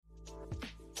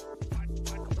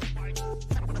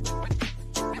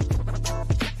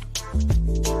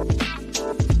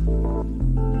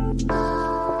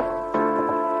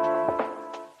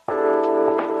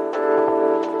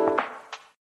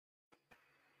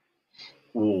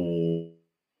Welcome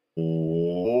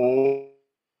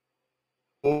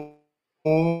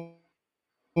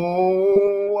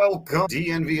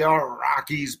DNVR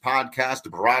Rockies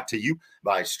podcast, brought to you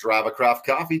by Strava Craft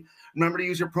Coffee. Remember to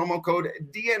use your promo code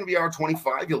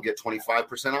DNVR25. You'll get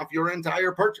 25% off your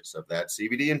entire purchase of that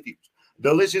CBD infused,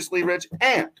 deliciously rich,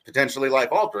 and potentially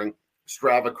life-altering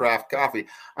Strava Craft Coffee.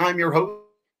 I'm your host,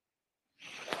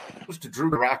 Drew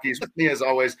Rockies. With me, as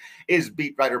always, is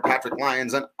beat writer Patrick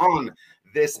Lyons, and on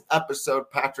this episode,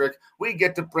 Patrick, we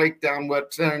get to break down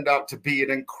what turned out to be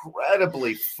an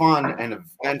incredibly fun and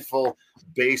eventful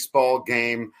baseball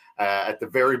game at the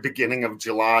very beginning of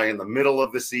July, in the middle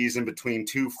of the season, between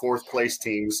two fourth-place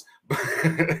teams.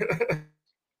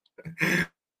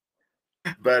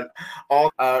 But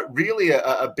really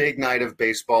a big night of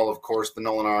baseball, of course, the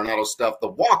Nolan Arenado stuff, the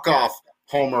walk-off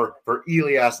homer for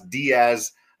Elias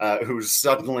Diaz, who's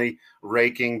suddenly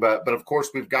raking. But of course,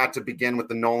 we've got to begin with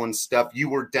the Nolan stuff. You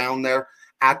were down there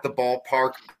at the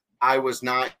ballpark. I was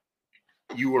not.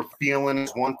 You were feeling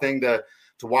it's one thing to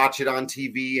watch it on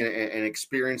TV and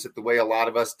experience it the way a lot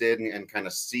of us did and kind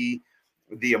of see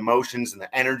the emotions and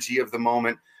the energy of the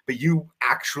moment. But you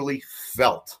actually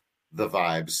felt the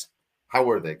vibes. How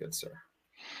were they, good sir?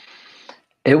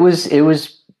 It was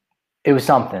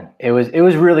something. It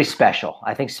was really special.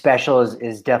 I think special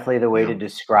is definitely the way to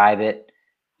describe it.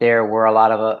 There were a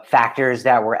lot of factors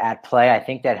that were at play. I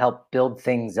think that helped build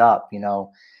things up. You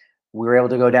know, we were able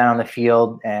to go down on the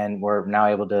field, and we're now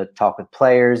able to talk with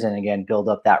players and again build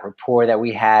up that rapport that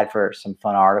we had for some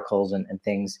fun articles and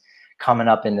things coming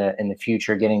up in the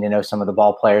future. Getting to know some of the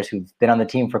ball players who've been on the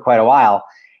team for quite a while,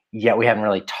 yet we haven't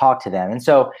really talked to them. And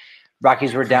so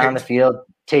Rockies were down on the field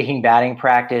taking batting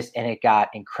practice, and it got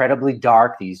incredibly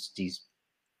dark. These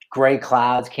gray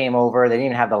clouds came over. They didn't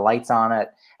even have the lights on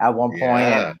at one point.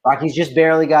 And Rockies just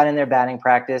barely got in their batting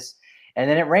practice, and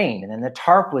then it rained, and then the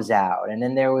tarp was out, and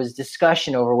then there was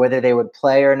discussion over whether they would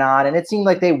play or not, and it seemed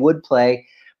like they would play,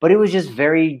 but it was just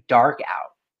very dark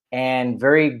out and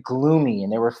very gloomy,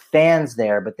 and there were fans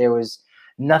there, but there was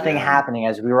nothing happening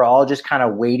as we were all just kind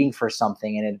of waiting for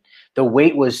something. And the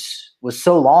wait was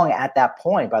so long at that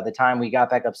point. By the time we got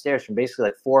back upstairs, from basically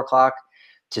like 4 o'clock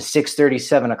to 6:30,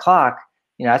 7 o'clock,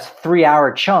 you know, that's a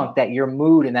 3-hour chunk that your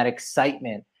mood and that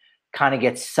excitement kind of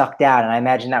gets sucked out. And I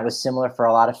imagine that was similar for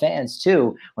a lot of fans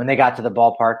too, when they got to the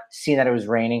ballpark, seeing that it was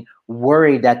raining,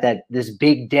 worried that this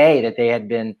big day that they had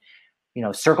been, you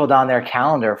know, circled on their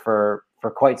calendar for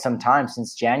quite some time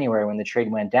since January when the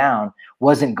trade went down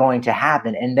wasn't going to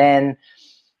happen. And then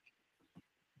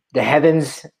the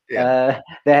heavens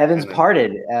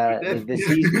parted, the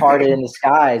seas parted in the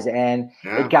skies, and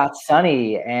it got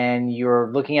sunny, and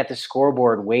you're looking at the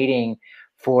scoreboard waiting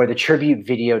for the tribute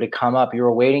video to come up. You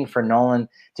were waiting for Nolan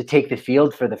to take the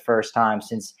field for the first time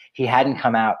since he hadn't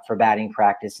come out for batting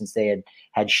practice, since they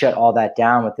had shut all that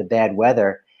down with the bad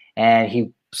weather. And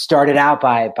he started out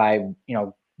by you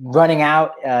know, running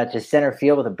out to center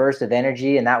field with a burst of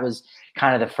energy. And that was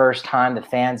kind of the first time the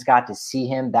fans got to see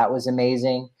him. That was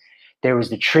amazing. There was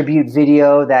the tribute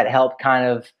video that helped kind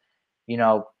of, you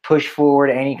know, push forward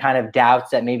any kind of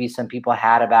doubts that maybe some people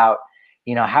had about,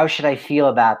 you know, how should I feel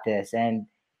about this? And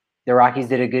the Rockies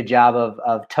did a good job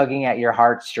of tugging at your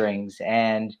heartstrings.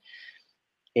 And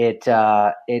it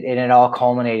all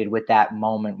culminated with that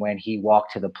moment when he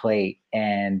walked to the plate,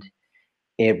 and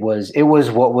it was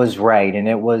what was right, and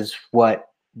it was what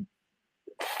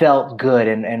felt good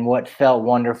and what felt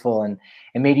wonderful, and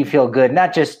it made you feel good,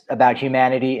 not just about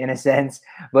humanity in a sense,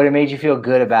 but it made you feel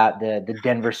good about the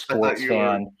Denver sports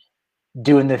fan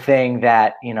doing the thing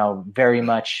that, you know, very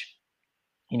much,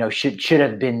 you know, should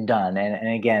have been done.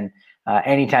 And again,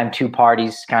 anytime two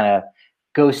parties kind of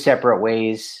go separate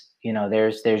ways, you know,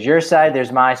 there's your side,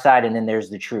 there's my side, and then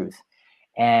there's the truth.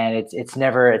 And it's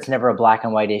never a black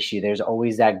and white issue. There's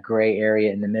always that gray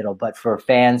area in the middle. But for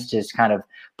fans to just kind of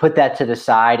put that to the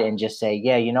side and just say,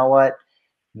 yeah, you know what,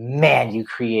 man, you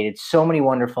created so many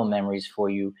wonderful memories for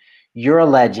you. You're a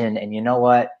legend, and you know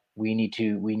what, we need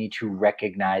to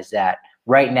recognize that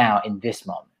right now in this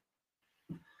moment.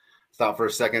 Thought for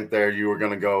a second there you were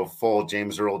going to go full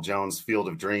James Earl Jones Field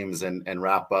of Dreams and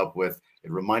wrap up with, it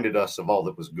reminded us of all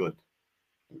that was good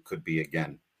and could be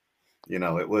again. You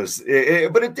know,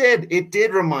 but it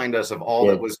did remind us of all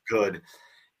that was good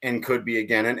and could be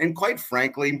again. And quite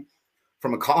frankly,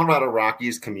 from a Colorado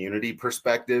Rockies community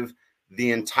perspective,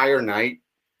 the entire night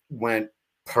went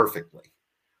perfectly,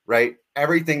 right?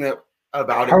 Everything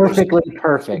about it was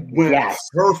perfect. Yes.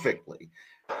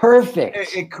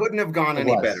 Perfect. It couldn't have gone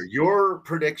any better. Your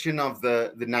prediction of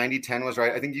the 90-10 was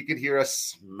right. I think you could hear a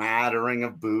smattering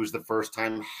of boos the first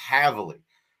time, heavily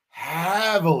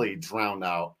drowned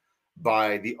out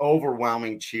by the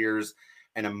overwhelming cheers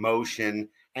and emotion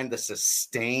and the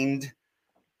sustained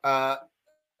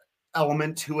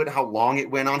element to it, how long it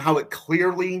went on, how it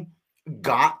clearly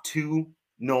got to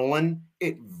Nolan.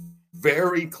 It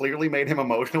very clearly made him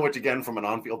emotional, which again, from an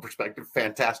on-field perspective,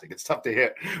 fantastic. It's tough to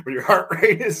hit when your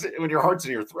heart's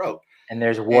in your throat. And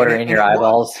there's water in your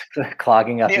eyeballs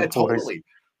clogging up your pores. Totally.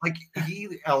 Like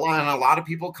a lot of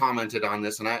people commented on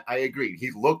this, and I agree.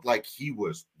 He looked like he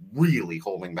was really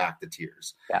holding back the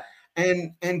tears. Yeah.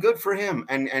 And good for him,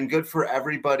 and good for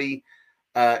everybody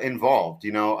involved.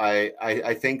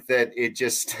 I think that it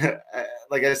just,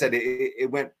 like I said,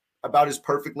 it went about as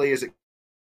perfectly as it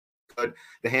could.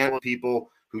 The handful of people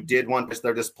who did want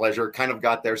their displeasure kind of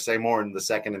got their say more in the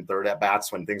second and third at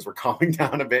bats when things were calming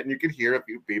down a bit, and you could hear a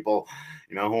few people,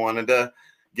 who wanted to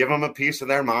give them a piece of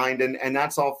their mind, and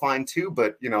that's all fine too.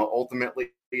 But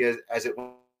ultimately, as it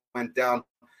went down,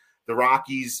 the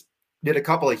Rockies did a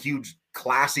couple of huge,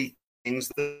 classy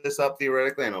things this up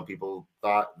theoretically. I know people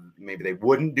thought maybe they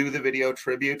wouldn't do the video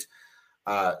tribute,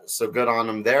 so good on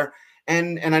them there.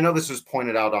 And I know this was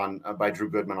pointed out by Drew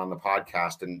Goodman on the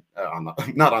podcast and on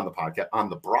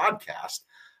the broadcast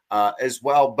as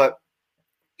well. But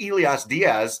Elias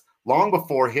Diaz, long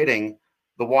before hitting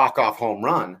the walk-off home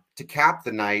run to cap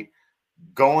the night,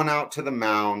 going out to the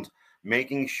mound,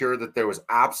 making sure that there was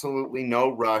absolutely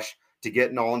no rush to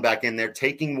get Nolan back in there,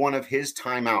 taking one of his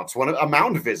timeouts, a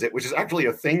mound visit, which is actually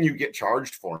a thing you get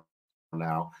charged for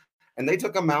now. And they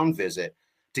took a mound visit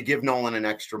to give Nolan an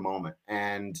extra moment.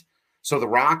 And so the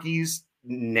Rockies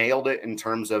nailed it in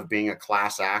terms of being a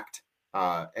class act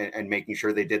and making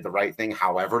sure they did the right thing,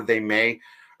 however they may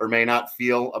or may not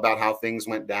feel about how things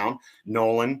went down.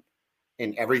 Nolan,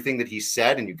 in everything that he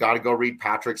said, and you got to go read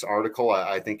Patrick's article.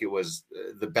 I think it was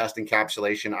the best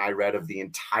encapsulation I read of the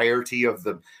entirety of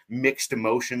the mixed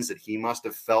emotions that he must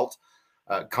have felt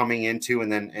coming into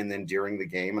and then during the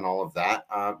game and all of that.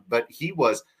 But he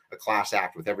was a class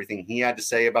act with everything he had to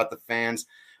say about the fans,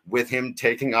 with him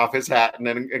taking off his hat and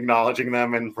then acknowledging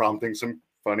them and prompting some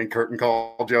funny curtain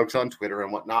call jokes on Twitter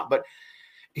and whatnot. But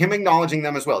him acknowledging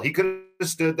them as well. He could have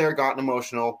stood there, gotten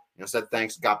emotional, said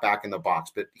thanks, got back in the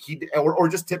box, but or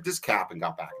just tipped his cap and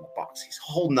got back in the box. He's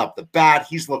holding up the bat.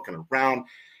 He's looking around.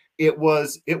 It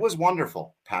was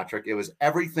wonderful, Patrick. It was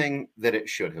everything that it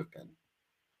should have been.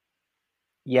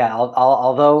 Yeah,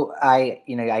 although I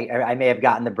may have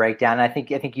gotten the breakdown. I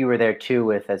think you were there too,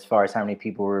 with as far as how many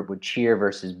people would cheer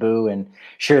versus boo, and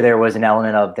sure there was an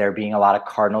element of there being a lot of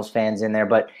Cardinals fans in there,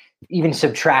 but even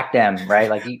subtract them,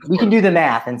 right? Like we can do the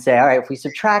math and say, all right, if we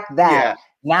subtract that,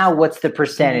 now what's the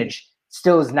percentage?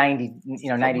 Still is 90,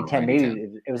 90-10. Maybe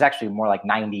it was actually more like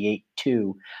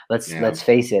 98-2. Let's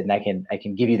face it, and I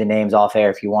can give you the names off air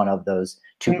if you want of those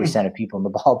 2% of people in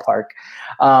the ballpark.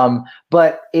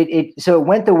 But so it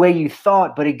went the way you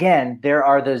thought. But again, there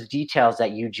are those details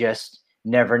that you just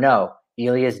never know.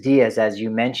 Elias Diaz, as you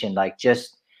mentioned, like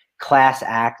just class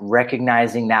act,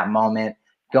 recognizing that moment,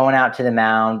 going out to the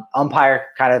mound. Umpire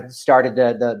kind of started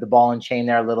the ball and chain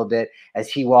there a little bit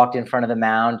as he walked in front of the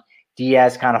mound.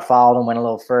 Diaz kind of followed and went a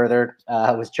little further,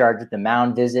 was charged with the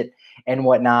mound visit and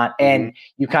whatnot. And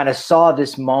you kind of saw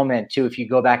this moment too, if you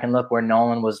go back and look, where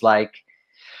Nolan was like,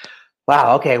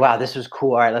 wow, this was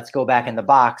cool. All right, let's go back in the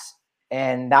box.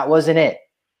 And that wasn't it.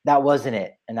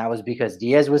 And that was because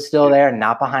Diaz was still there,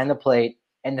 not behind the plate.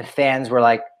 And the fans were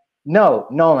like, no,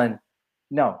 Nolan,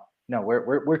 no,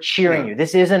 we're cheering you.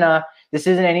 This isn't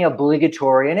any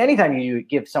obligatory. And anytime you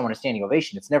give someone a standing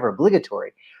ovation, it's never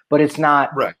obligatory, but it's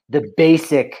not the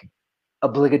basic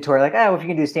obligatory, like, if you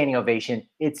can do a standing ovation,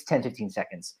 it's 10, 15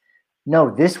 seconds. No,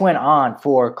 this went on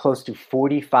for close to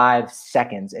 45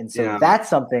 seconds. And so that's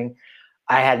something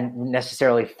I hadn't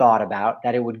necessarily thought about,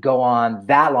 that it would go on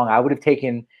that long. I would have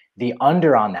taken the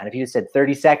under on that. If you said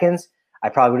 30 seconds, I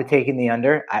probably would have taken the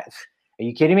under. Are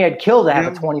you kidding me? I'd kill to have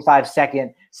a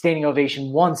 25-second standing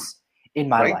ovation once in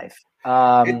my life.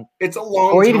 It's a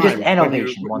long or time. Or even just an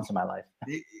ovation once in my life.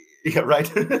 Yeah,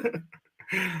 right.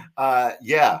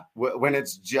 When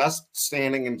it's just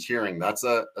standing and cheering, that's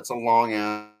a long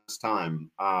ass time.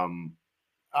 And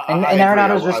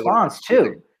Arenado's response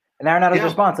too. And Arenado's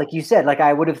response, like you said, like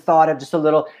I would have thought of just a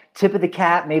little tip of the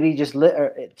cap, maybe just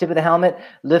tip of the helmet,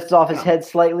 lifts off his head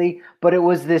slightly. But it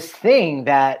was this thing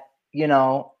that,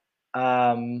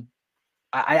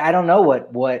 I don't know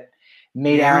what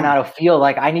made Arenado feel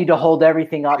like I need to hold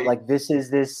everything up. Like this is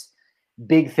this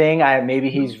big thing. Maybe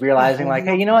he's realizing like,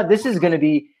 hey, you know what? This is going to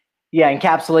be,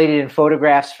 encapsulated in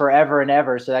photographs forever and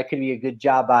ever. So that could be a good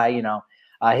job by,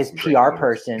 his PR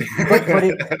person, but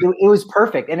it was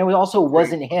perfect. And it also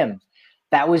wasn't him.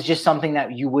 That was just something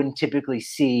that you wouldn't typically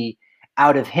see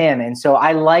out of him. And so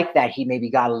I like that he maybe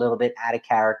got a little bit out of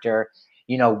character,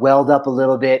 welled up a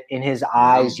little bit in his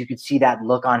eyes. You could see that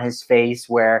look on his face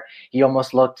where he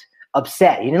almost looked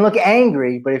upset. He didn't look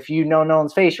angry, but if you know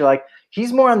Nolan's face, you're like,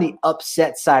 he's more on the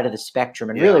upset side of the spectrum.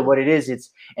 And really what it is, it's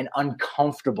an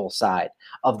uncomfortable side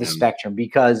of the spectrum,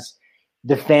 because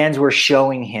the fans were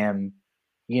showing him,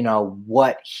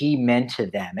 what he meant to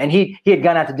them. And he had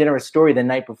gone out to dinner with Story the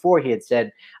night before, he had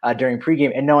said during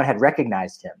pregame, and no one had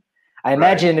recognized him. I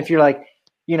imagine if you're like,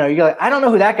 you're like, I don't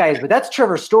know who that guy is, but that's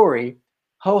Trevor Story.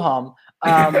 Ho hum.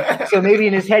 So maybe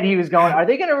in his head he was going, are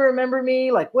they going to remember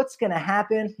me? Like, what's going to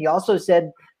happen? He also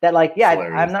said that, like,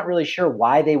 I'm not really sure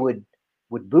why they would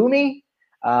boo me.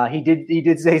 He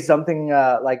did say something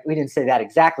like, we didn't say that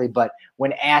exactly, but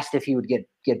when asked if he would get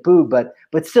booed,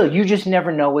 but still, you just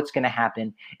never know what's going to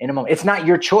happen in a moment. It's not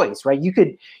your choice, right?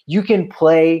 You can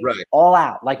play all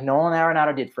out like Nolan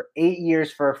Arenado did for 8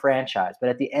 years for a franchise, but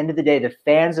at the end of the day, the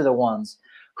fans are the ones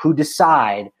who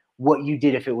decide what you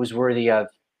did, if it was worthy of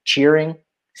cheering,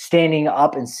 standing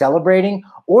up and celebrating,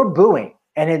 or booing.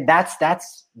 And that's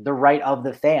the right of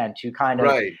the fan to kind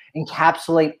of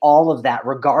encapsulate all of that,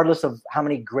 regardless of how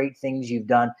many great things you've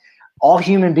done. All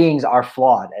human beings are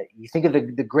flawed. You think of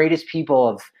the greatest people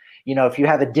of, if you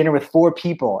have a dinner with 4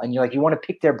 people and you're like, you want to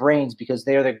pick their brains because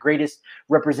they are the greatest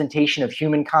representation of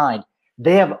humankind.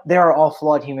 They are all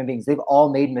flawed human beings. They've all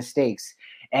made mistakes.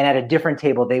 And at a different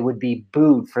table, they would be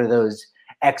booed for those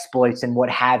exploits and what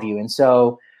have you. And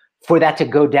so for that to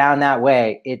go down that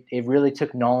way, it really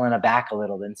took Nolan aback a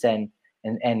little bit,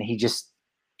 and he just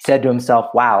said to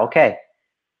himself, wow, okay,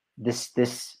 this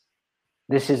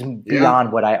is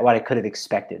beyond what I could have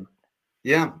expected.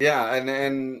 Yeah.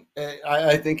 And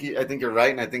I think you're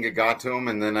right. And I think it got to him.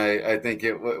 And then I think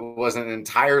it wasn't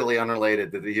entirely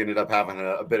unrelated that he ended up having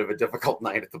a bit of a difficult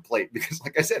night at the plate, because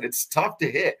like I said, it's tough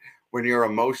to hit when your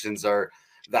emotions are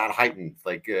that heightened.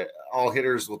 Like all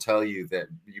hitters will tell you that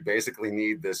you basically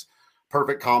need this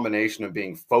perfect combination of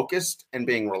being focused and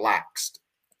being relaxed.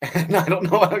 And I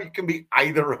don't know how you can be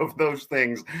either of those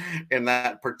things in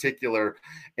that particular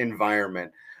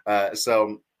environment.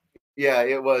 So yeah,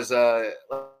 it was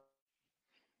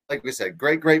like we said,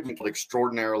 great,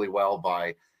 extraordinarily well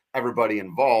by everybody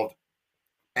involved.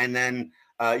 And then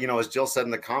as Jill said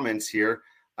in the comments here,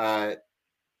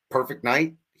 perfect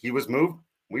night. He was moved.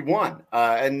 We won.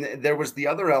 And there was the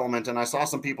other element, and I saw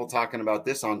some people talking about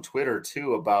this on Twitter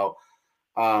too, about,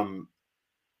 that,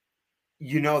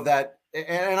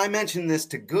 and I mentioned this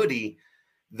to Goody,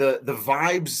 the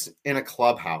vibes in a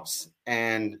clubhouse.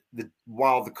 And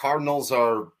while the Cardinals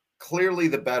are clearly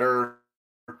the better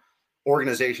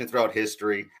organization throughout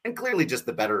history, and clearly just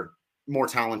the better, more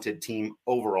talented team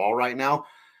overall right now,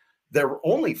 they're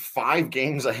only 5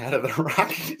 games ahead of the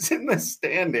Rockies in the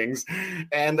standings,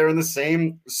 and they're in the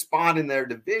same spot in their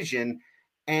division.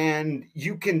 And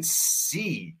you can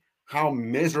see how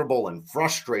miserable and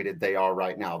frustrated they are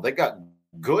right now. They got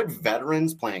good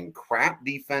veterans playing crap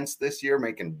defense this year,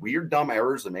 making weird, dumb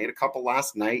errors. They made a couple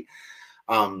last night.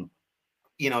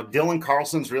 Dylan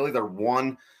Carlson's really their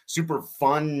one super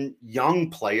fun young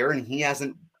player, and he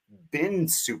hasn't been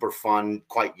super fun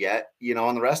quite yet,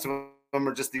 and the rest of them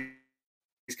are just these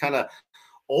kind of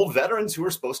old veterans who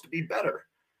are supposed to be better.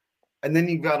 And then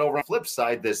you've got over on the flip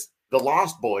side, the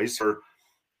Lost Boys are,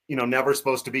 never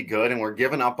supposed to be good and we're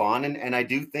giving up on. And I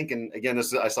do think, and again,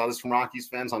 I saw this from Rockies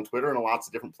fans on Twitter and lots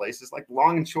of different places, like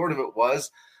long and short of it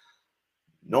was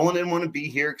Nolan didn't want to be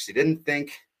here because he didn't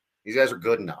think these guys are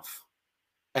good enough.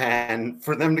 And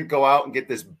for them to go out and get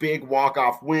this big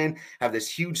walk-off win, have this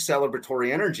huge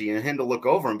celebratory energy, and him to look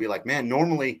over and be like, man,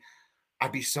 normally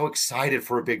I'd be so excited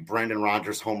for a big Brendan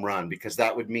Rodgers home run, because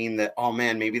that would mean that, oh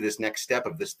man, maybe this next step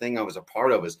of this thing I was a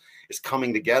part of is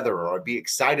coming together. Or I'd be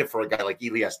excited for a guy like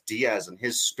Elias Diaz and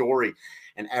his story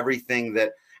and everything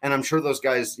that, and I'm sure those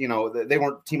guys, they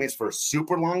weren't teammates for a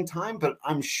super long time, but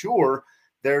I'm sure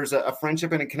there's a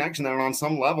friendship and a connection there. And on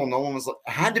some level, Nolan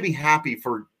had to be happy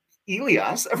for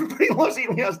Elias. Everybody loves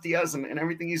Elias Diaz and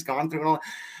everything he's gone through and all that.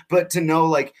 But to know,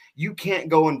 like, you can't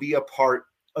go and be a part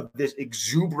of this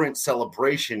exuberant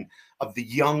celebration of the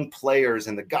young players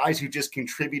and the guys who just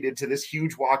contributed to this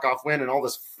huge walk-off win and all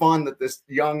this fun that this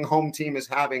young home team is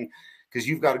having, because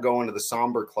you've got to go into the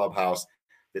somber clubhouse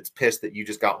that's pissed that you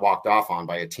just got walked off on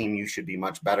by a team you should be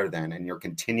much better than, and you're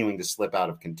continuing to slip out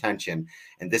of contention,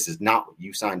 and this is not what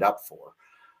you signed up for.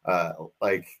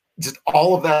 Just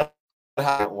all of that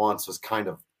at once was kind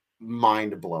of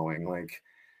mind-blowing. Like,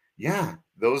 yeah,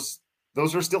 those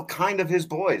are still kind of his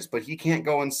boys, but he can't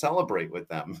go and celebrate with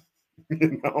them,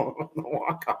 the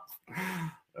walk off.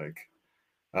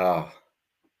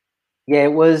 Yeah,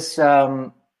 it was.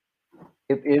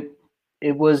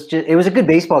 it was a good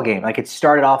baseball game. Like, it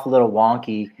started off a little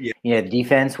wonky. Yeah. The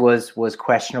defense was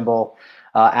questionable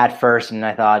at first, and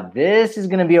I thought this is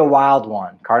going to be a wild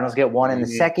one. Cardinals get one in the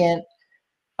second.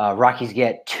 Rockies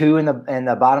get two in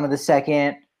the bottom of the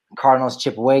second. Cardinals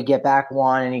chip away, get back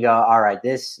one, and you go, all right,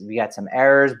 we got some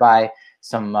errors by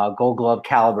some Gold Glove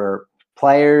caliber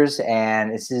players,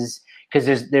 and this is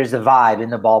because there's the vibe in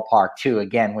the ballpark too.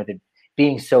 Again, with it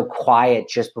being so quiet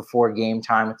just before game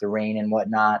time with the rain and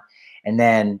whatnot, and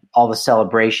then all the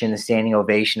celebration, the standing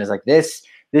ovation is like this.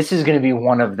 This is going to be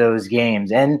one of those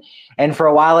games, and for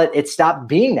a while it stopped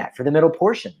being that for the middle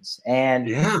portions, and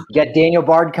you got Daniel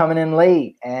Bard coming in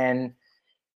late, and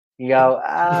you go,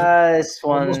 this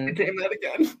one.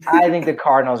 I think the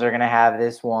Cardinals are going to have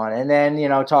this one, and then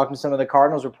talking to some of the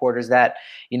Cardinals reporters that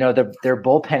their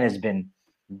bullpen has been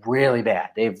really bad.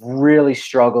 They've really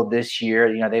struggled this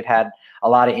year. They've had a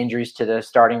lot of injuries to the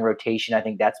starting rotation. I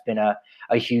think that's been a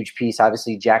huge piece.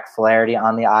 Obviously, Jack Flaherty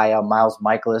on the IL, Miles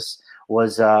Michaelis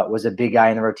was a big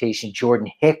guy in the rotation.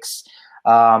 Jordan Hicks,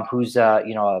 who's a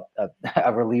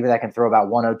reliever that can throw about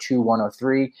 102,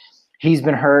 103. He's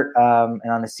been hurt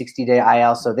and on the 60-day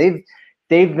IL. So they've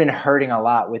been hurting a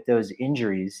lot with those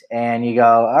injuries. And you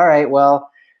go, all right, well,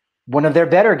 one of their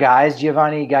better guys,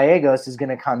 Giovanni Gallegos, is going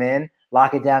to come in,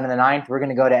 lock it down in the ninth. We're going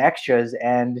to go to extras.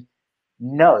 And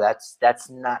no, that's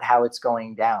not how it's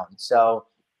going down. So,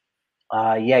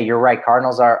 you're right.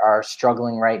 Cardinals are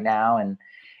struggling right now, and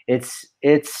it's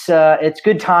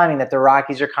good timing that the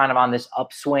Rockies are kind of on this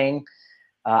upswing,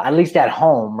 at least at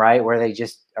home, right, where they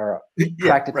just are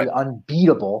practically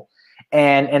unbeatable,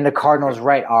 and the Cardinals,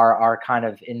 right, are kind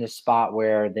of in this spot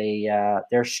where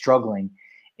they're struggling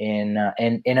in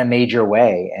a major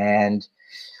way, and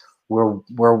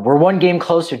we're one game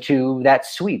closer to that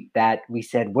sweep that we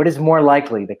said. What is more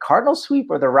likely, the Cardinals sweep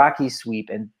or the Rockies sweep?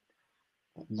 And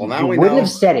you wouldn't have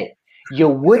said it. You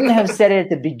wouldn't have said it at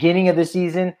the beginning of the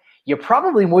season. You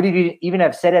probably wouldn't even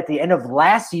have said it at the end of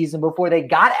last season before they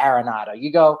got Arenado.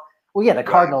 You go, well, yeah, the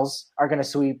Cardinals are going to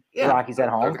sweep the Rockies at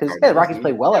home because the Rockies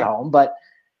play well at home, but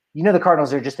the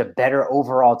Cardinals are just a better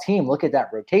overall team. Look at that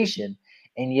rotation.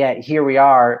 And yet here we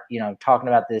are, talking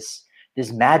about this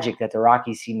magic that the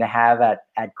Rockies seem to have at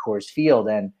Coors Field,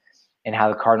 and how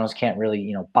the Cardinals can't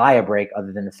really, buy a break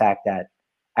other than the fact that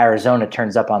Arizona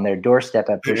turns up on their doorstep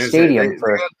at their stadium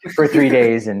for 3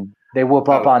 days, and they whoop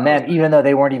up on them, even though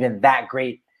they weren't even that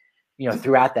great,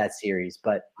 throughout that series.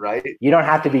 But you don't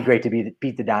have to be great to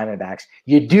beat the Diamondbacks.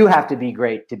 You do have to be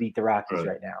great to beat the Rockies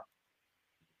right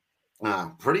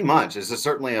now. Pretty much. This is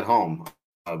certainly at home.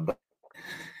 Dive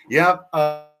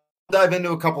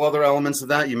into a couple other elements of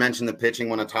that. You mentioned the pitching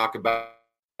when I talk about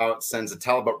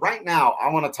Senzatella, but right now I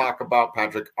want to talk about,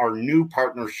 Patrick, our new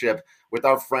partnership with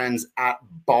our friends at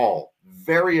Ball.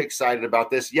 Very excited about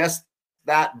this. Yes,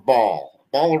 that Ball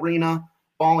Arena,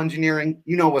 Ball Engineering,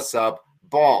 you know what's up.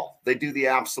 Ball, they do the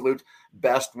absolute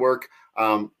best work.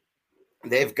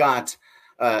 They've got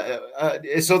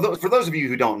for those of you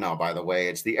who don't know, by the way,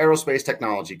 it's the Aerospace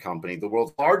Technology Company, the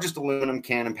world's largest aluminum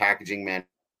can and packaging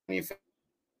manufacturer.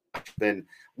 Been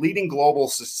leading global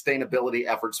sustainability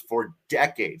efforts for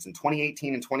decades. In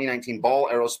 2018 and 2019, Ball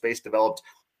Aerospace developed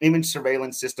image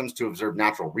surveillance systems to observe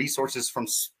natural resources from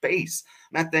space,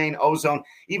 methane, ozone,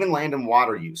 even land and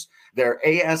water use. Their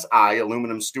ASI,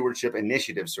 Aluminum Stewardship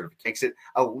Initiative, certificate makes it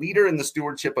a leader in the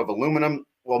stewardship of aluminum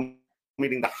while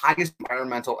meeting the highest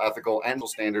environmental, ethical, and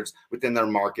standards within their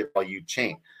market value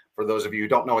chain. For those of you who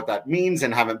don't know what that means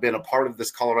and haven't been a part of this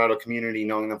Colorado community,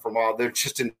 knowing them for a while, they're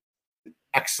just an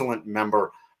excellent member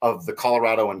of the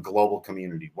Colorado and global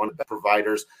community. One of the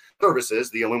providers services,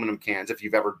 the aluminum cans. If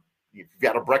you've got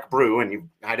a Breck brew and you've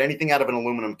had anything out of an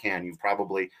aluminum can, you've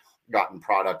probably gotten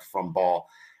product from Ball.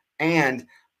 And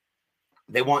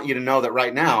they want you to know that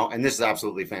right now, and this is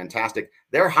absolutely fantastic,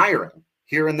 they're hiring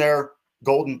here in their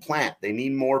Golden plant. They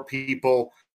need more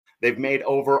people. They've made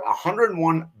over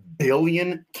 101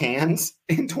 billion cans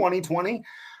in 2020.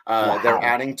 Wow. They're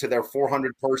adding to their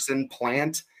 400-person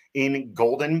plant in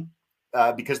Golden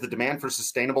because the demand for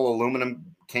sustainable aluminum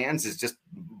cans is just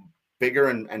bigger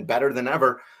and better than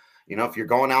ever. If you're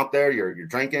going out there, you're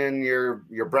drinking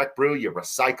your Breck brew, you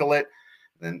recycle it,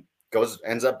 then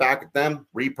ends up back with them,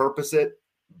 repurpose it.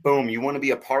 Boom. You want to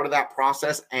be a part of that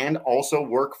process and also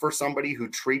work for somebody who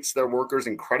treats their workers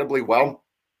incredibly well.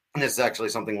 And this is actually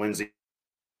something Lindsay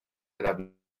I have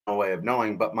no way of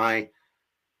knowing, but my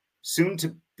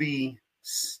soon-to-be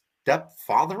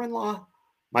stepfather-in-law,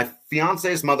 my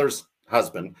fiance's mother's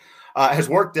husband, has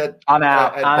worked at. I'm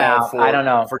out. I don't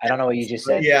know. I don't know what you just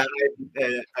said. Yeah,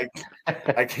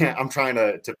 I can't. I'm trying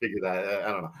to figure that.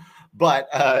 I don't know, but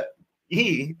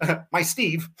my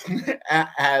Steve,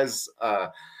 has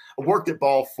worked at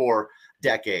Ball for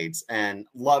decades and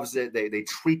loves it. They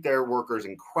treat their workers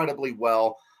incredibly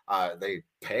well. They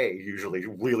pay usually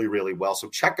really, really well. So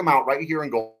check them out right here in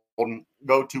Golden.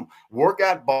 Go to Work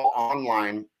at Ball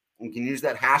online. You can use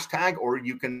that hashtag, or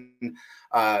you can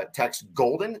text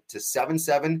Golden to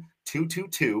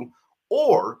 77222,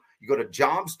 or you go to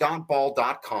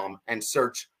jobs.ball.com and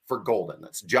search for Golden.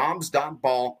 That's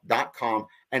jobs.ball.com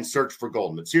and search for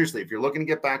Golden. But seriously, if you're looking to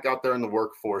get back out there in the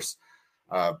workforce,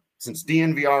 since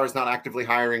DNVR is not actively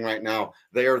hiring right now,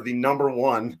 they are the number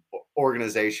one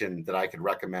organization that I could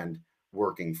recommend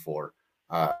working for.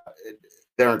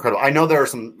 They're incredible. I know there are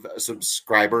some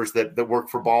subscribers that work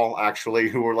for Ball actually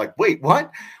who are like, wait,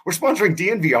 what? We're sponsoring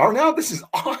DNVR now? This is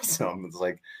awesome. It's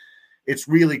like, it's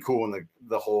really cool when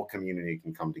the whole community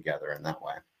can come together in that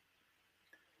way.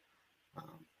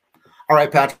 All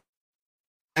right, Patrick.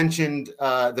 Mentioned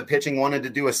the pitching wanted to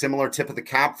do a similar tip of the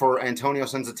cap for Antonio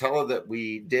Senzatela that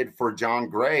we did for John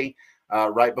Gray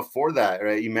right before that.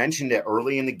 Right? You mentioned it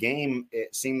early in the game.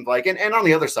 It seemed like, and on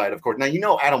the other side, of course,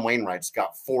 now, Adam Wainwright's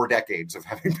got 4 decades of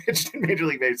having pitched in Major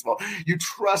League Baseball. You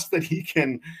trust that he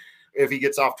can, if he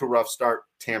gets off to a rough start,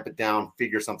 tamp it down,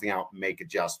 figure something out, make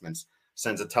adjustments.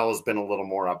 Senzatela's been a little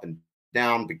more up and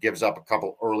down, but gives up a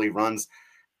couple early runs,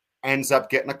 ends up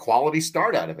getting a quality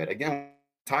start out of it. Again,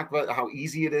 talked about how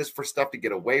easy it is for stuff to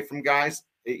get away from guys.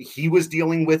 He was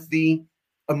dealing with the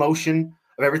emotion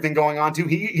of everything going on too.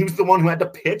 He was the one who had to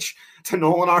pitch to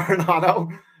Nolan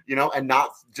Arenado, and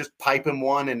not just pipe him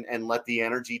one and let the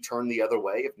energy turn the other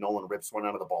way if Nolan rips one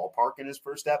out of the ballpark in his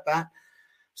first at bat.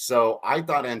 So I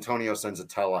thought Antonio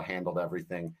Senzatela handled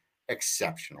everything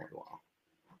exceptionally well.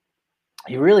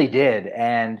 He really did.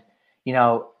 And,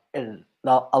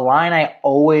 a line I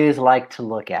always like to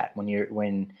look at when you're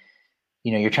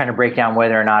trying to break down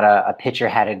whether or not a pitcher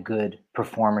had a good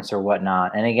performance or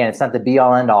whatnot. And again, it's not the be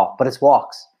all end all, but it's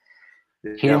walks.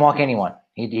 He didn't walk anyone.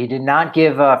 He did not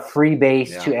give a free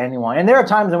base to anyone. And there are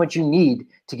times in which you need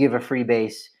to give a free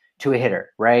base to a hitter,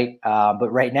 right?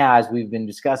 But right now, as we've been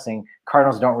discussing,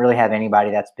 Cardinals don't really have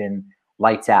anybody that's been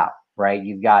lights out, right?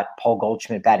 You've got Paul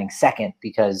Goldschmidt batting second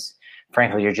because,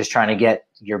 frankly, you're just trying to get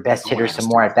your best hitter some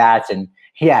more at bats. And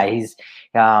he's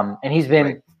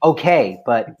been okay,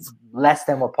 but less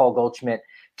than what Paul Goldschmidt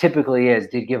typically is.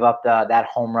 Did give up that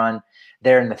home run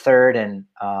there in the third, and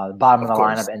the bottom of the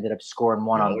lineup ended up scoring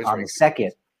one on the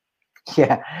second.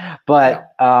 Yeah,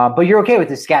 but you're okay with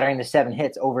this scattering the 7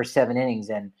 hits over 7 innings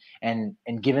and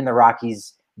giving the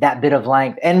Rockies that bit of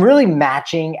length and really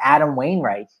matching Adam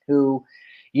Wainwright, who,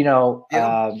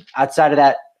 outside of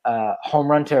that home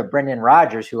run to Brendan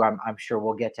Rodgers, who I'm sure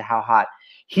we'll get to how hot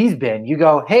he's been. You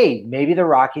go, hey, maybe the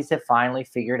Rockies have finally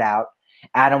figured out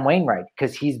Adam Wainwright,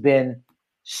 because he's been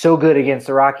so good against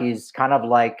the Rockies, kind of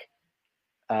like,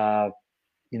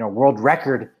 world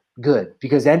record good,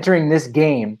 because entering this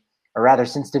game, or rather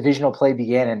since divisional play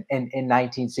began in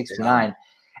 1969,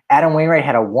 Adam Wainwright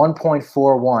had a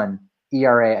 1.41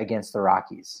 ERA against the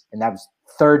Rockies, and that was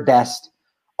third best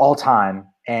all time.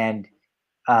 And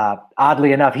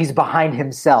oddly enough, he's behind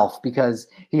himself because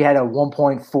he had a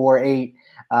 1.48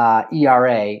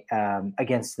 ERA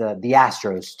against the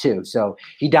Astros too. So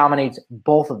he dominates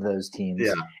both of those teams.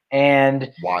 Yeah.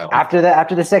 And after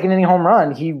the second inning home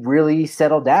run, he really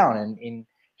settled down and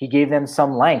he gave them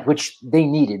some length, which they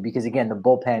needed, because again, the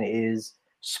bullpen is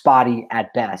spotty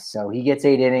at best. So he gets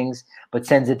 8 innings, but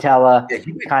Senzatela,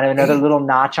 kind of another little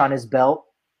notch on his belt.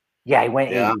 Yeah, he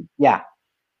went 8. Yeah.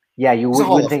 You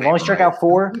wouldn't think. Only struck out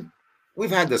 4.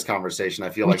 We've had this conversation. I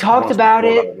feel like we talked about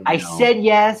it. I said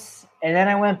yes. And then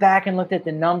I went back and looked at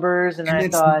the numbers, and I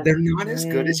thought they're not as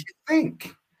good as you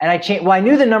think. And I changed. Well, I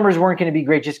knew the numbers weren't going to be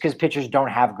great just because pitchers don't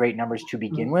have great numbers to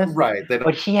begin with. Right.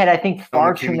 But he had, I think,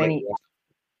 far too many.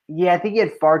 Yeah, I think he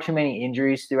had far too many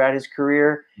injuries throughout his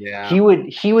career. Yeah. He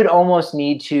would almost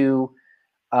need to,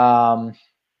 for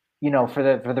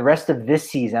the rest of this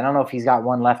season. I don't know if he's got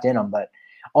one left in him, but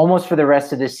almost for the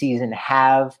rest of this season,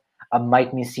 have a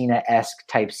Mike Mussina-esque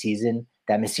type season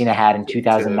that Mussina had in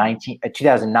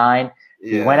 2009.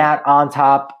 Yeah. He went out on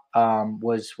top,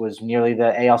 was nearly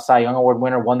the AL Cy Young Award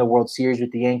winner, won the World Series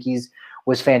with the Yankees,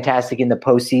 was fantastic in the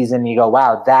postseason. You go,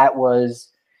 wow, that was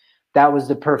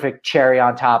the perfect cherry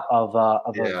on top of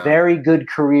a very good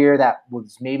career that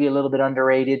was maybe a little bit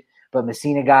underrated, but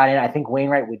Mussina got in. I think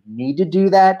Wainwright would need to do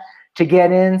that to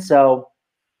get in. So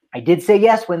I did say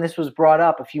yes when this was brought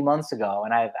up a few months ago,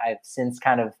 and I've since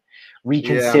kind of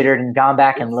reconsidered and gone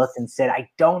back and looked and said, I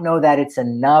don't know that it's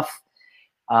enough.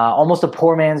 Almost a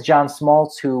poor man's John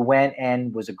Smoltz, who went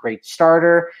and was a great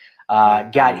starter,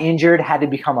 got injured, had to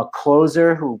become a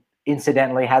closer, who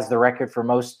incidentally has the record for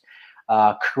most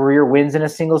career wins in a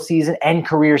single season and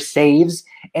career saves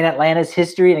in Atlanta's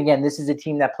history. And again, this is a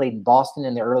team that played in Boston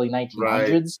in the early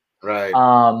 1900s. Right.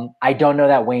 I don't know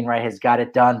that Wainwright has got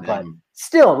it done, but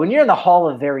still, when you're in the Hall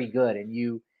of Very Good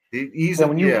and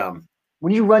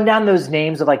when you run down those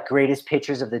names of like greatest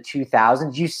pitchers of the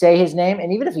 2000s, you say his name,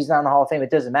 and even if he's not in the Hall of Fame, it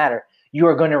doesn't matter. You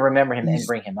are going to remember him and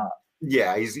bring him up.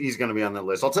 Yeah, he's going to be on the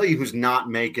list. I'll tell you who's not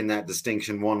making that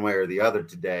distinction one way or the other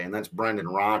today, and that's Brendan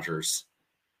Rodgers.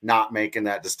 Not making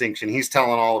that distinction. He's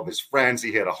telling all of his friends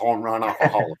he hit a home run off a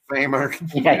Hall of Famer.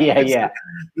 Yeah.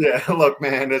 Look,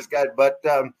 man, this guy. But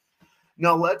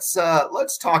no, let's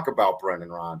talk about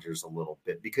Brendan Rodgers a little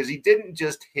bit, because he didn't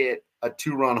just hit a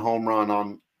 2-run home run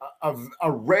on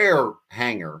a rare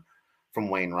hanger from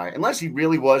Wainwright, unless he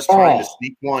really was trying to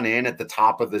sneak one in at the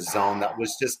top of the zone. That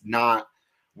was just not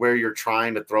where you're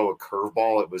trying to throw a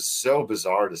curveball. It was so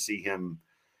bizarre to see him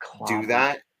do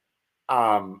that.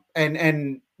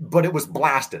 But it was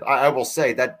blasted. I will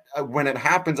say that when it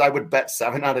happens, I would bet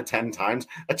 7 out of 10 times.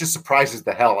 That just surprises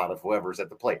the hell out of whoever's at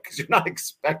the plate, because you're not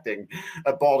expecting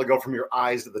a ball to go from your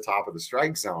eyes to the top of the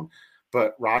strike zone.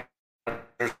 But Rodgers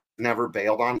never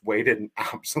bailed on, waited and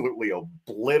absolutely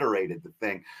obliterated the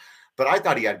thing. But I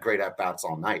thought he had great at-bats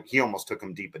all night. He almost took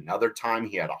him deep another time.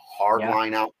 He had a hard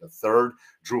line out the third,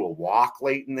 drew a walk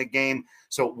late in the game.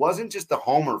 So it wasn't just a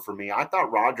homer for me. I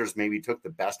thought Rodgers maybe took the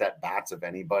best at-bats of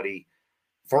anybody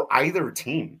for either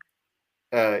team.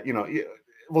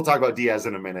 We'll talk about Diaz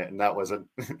in a minute, and that wasn't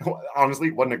 –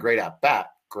 honestly, wasn't a great at-bat,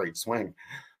 great swing.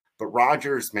 But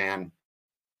Rodgers, man,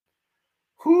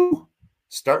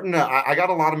 starting to – I got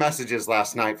a lot of messages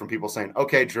last night from people saying,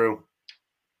 okay, Drew,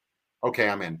 okay,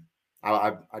 I'm in.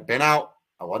 I've been out.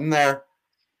 I wasn't there.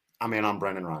 I'm in on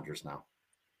Brendan Rodgers now.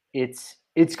 It's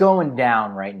going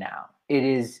down right now. It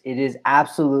is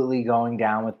absolutely going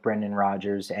down with Brendan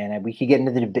Rodgers, and we could get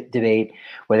into the debate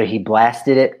whether he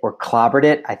blasted it or clobbered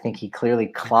it. I think he clearly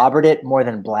clobbered it more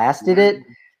than blasted it.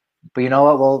 But you know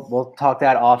what? We'll talk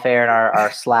that off air in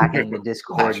our Slack and the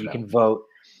Discord. You can vote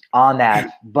on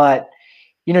that. But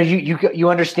you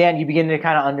understand. You begin to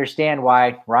kind of understand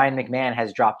why Ryan McMahon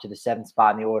has dropped to the 7th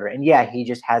spot in the order. And yeah, he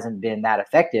just hasn't been that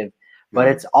effective. But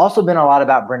it's also been a lot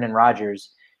about Brendan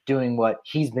Rodgers doing what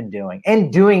he's been doing,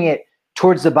 and doing it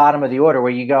towards the bottom of the order,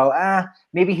 where you go,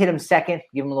 maybe hit him second,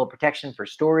 give him a little protection for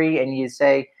Story, and you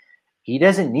say he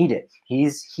doesn't need it.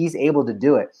 He's able to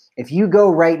do it. If you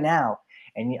go right now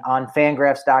and on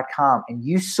Fangraphs.com and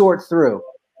you sort through,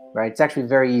 right, it's actually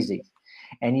very easy,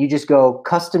 and you just go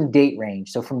custom date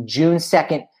range. So from June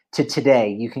 2nd to today,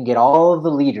 you can get all of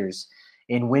the leaders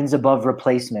in wins above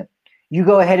replacement. You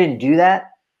go ahead and do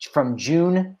that from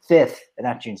June 5th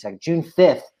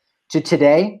to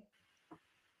today.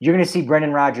 You're going to see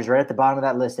Brendan Rodgers right at the bottom of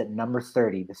that list at number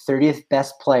 30, the 30th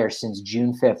best player since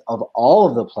June 5th of all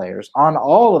of the players on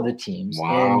all of the teams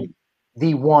in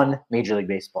the one Major League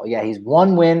Baseball. Yeah, he's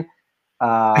 1 win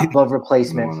above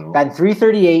replacement. Batting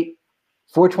 .338,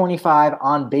 .425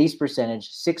 on base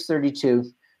percentage, .632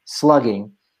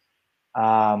 slugging.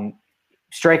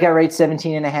 Strikeout rate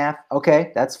 17.5.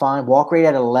 Okay, that's fine. Walk rate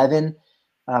at 11%,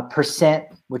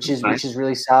 which is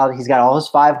really solid. He's got all his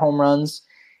 5 home runs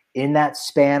in that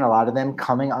span, a lot of them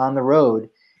coming on the road.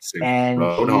 And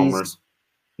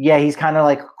he's kind of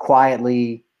like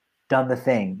quietly done the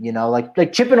thing,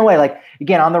 like chipping away. Like,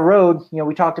 again, on the road,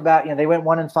 we talked about, they went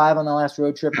 1-5 on the last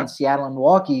road trip in Seattle and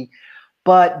Milwaukee,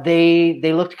 but they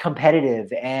looked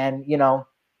competitive. And, you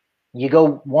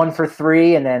go 1 for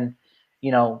 3 and then,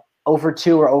 0 for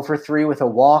 2 or 0 for 3 with a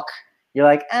walk. You're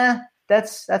like,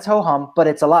 that's ho-hum, but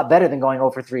it's a lot better than going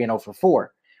 0 for 3 and 0 for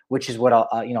 4. Which is what a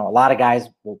lot of guys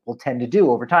will tend to do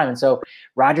over time. And so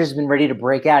Rodgers has been ready to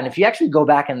break out. And if you actually go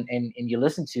back and you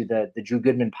listen to the Drew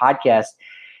Goodman podcast,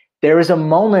 there was a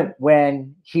moment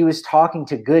when he was talking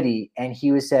to Goody, and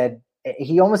he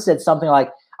almost said something like,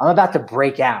 "I'm about to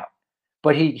break out,"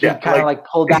 but he kind of like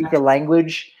pulled back the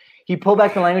language. He pulled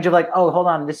back the language of like, "Oh, hold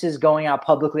on, this is going out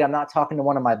publicly. I'm not talking to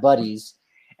one of my buddies,"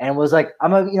 and was like,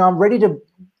 "I'm ready to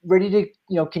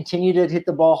continue to hit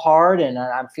the ball hard, and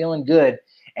I'm feeling good."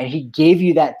 And he gave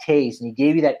you that taste, and he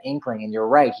gave you that inkling. And you're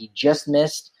right, he just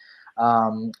missed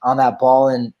on that ball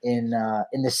in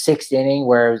the 6th inning,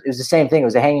 where it was the same thing. It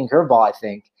was a hanging curveball, I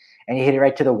think, and he hit it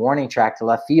right to the warning track to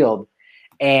left field,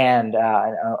 and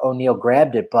O'Neill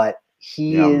grabbed it. But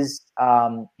he's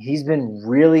been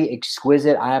really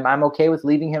exquisite. I'm okay with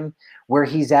leaving him where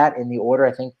he's at in the order.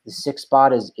 I think the 6th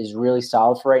spot is really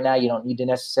solid for right now. You don't need to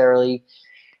necessarily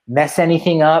mess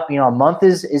anything up. A month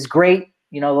is great.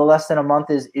 A little less than a month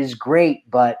is great,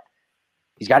 but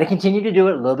He's got to continue to do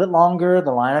it a little bit longer.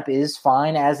 The lineup is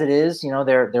fine as it is. You know,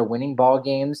 they're winning ball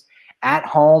games at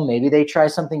home. Maybe they try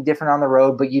something different on the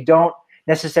road, but you don't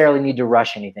necessarily need to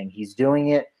rush anything. He's doing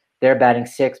it. They're batting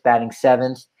sixth, batting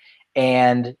seventh,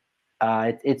 and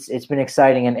it's been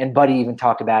exciting. And Buddy even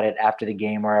talked about it after the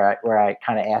game, where I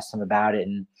kind of asked him about it,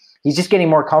 and he's just getting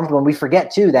more comfortable. And we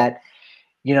forget too that,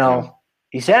 you know,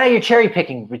 he said, "Oh, you're cherry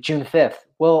picking with June 5th."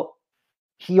 Well,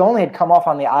 he only had come off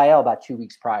on the IL about 2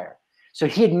 weeks prior, so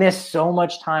he had missed so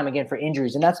much time again for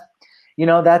injuries, and that's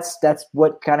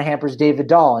what kind of hampers David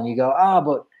Dahl. And you go,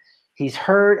 but he's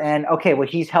hurt, and okay, well,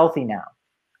 he's healthy now.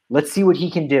 Let's see what he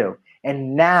can do.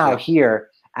 And now here,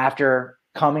 after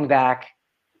coming back,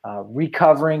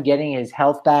 recovering, getting his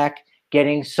health back,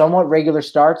 getting somewhat regular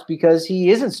starts, because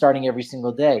he isn't starting every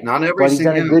single day. Not every but he's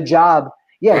single done a good job.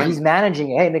 Yeah, right. He's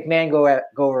managing it. Hey, McMahon,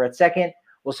 go over at second.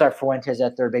 We'll start Fuentes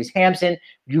at third base. Hampson,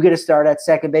 you get a start at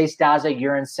second base. Daza,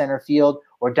 you're in center field.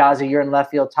 Or Daza, you're in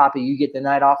left field. Tapi, you get the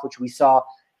night off, which we saw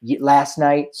last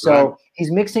night. So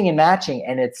he's mixing and matching,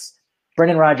 and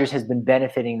Brendan Rodgers has been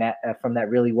benefiting from that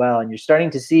really well. And you're starting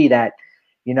to see that,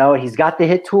 you know, he's got the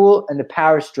hit tool, and the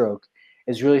power stroke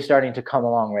is really starting to come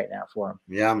along right now for him.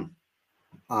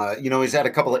 Yeah. You know, he's had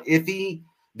a couple of iffy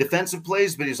defensive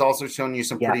plays, but he's also shown you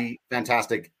some pretty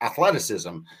fantastic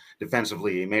athleticism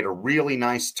defensively. He made a really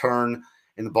nice turn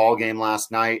in the ball game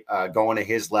last night, going to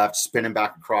his left, spinning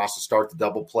back across to start the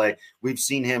double play. We've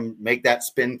seen him make that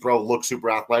spin throw look super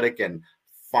athletic and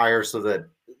fire so that,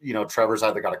 you know, Trevor's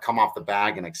either got to come off the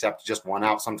bag and accept just one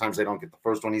out. Sometimes they don't get the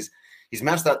first one. He's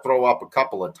messed that throw up a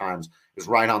couple of times. It was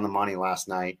right on the money last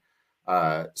night.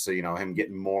 So, you know, him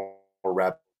getting more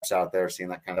reps out there, seeing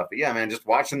that kind of stuff. But yeah, man, just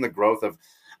watching the growth of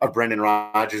Brendan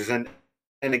Rodgers. And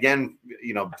again,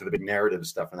 you know, to the big narrative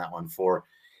stuff in that one, for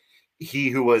he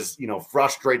who was, you know,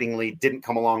 frustratingly didn't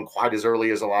come along quite as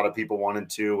early as a lot of people wanted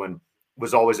to, and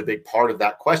was always a big part of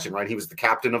that question, right? He was the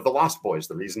captain of the Lost Boys.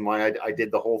 The reason why I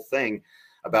did the whole thing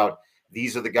about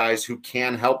these are the guys who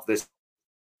can help this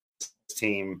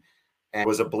team, and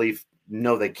was a belief,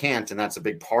 no, they can't. And that's a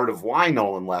big part of why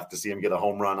Nolan left, to see him get a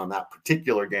home run on that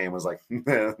particular game. I was like,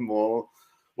 we'll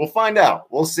find out.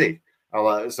 We'll see.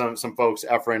 Some folks,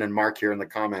 Efren and Mark here in the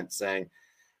comments, saying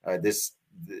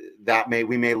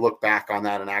we may look back on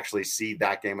that and actually see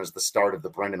that game as the start of the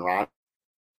Brendan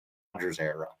Rodgers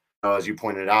era. As you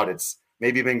pointed out, it's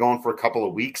maybe been going for a couple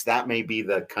of weeks. That may be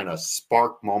the kind of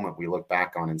spark moment we look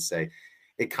back on and say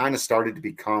it kind of started to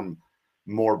become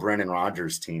more Brendan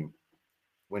Rodgers' team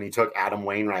when he took Adam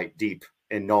Wainwright deep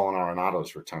in Nolan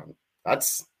Arenado's return.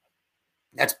 That's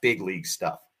big league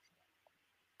stuff.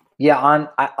 Yeah,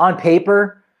 on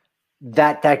paper,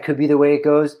 that could be the way it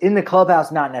goes. In the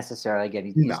clubhouse, not necessarily.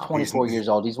 Again, he's 24 years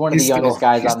old. He's one of the youngest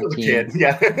guys on the team. Kid.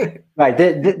 Yeah,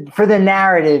 right. For the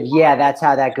narrative, yeah, that's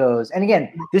how that goes. And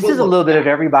again, this is a little bit of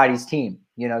everybody's team.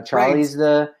 You know, Charlie's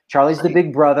the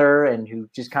big brother, and who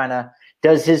just kind of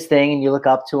does his thing, and you look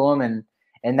up to him,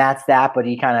 and that's that. But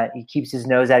he keeps his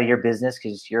nose out of your business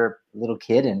because you're a little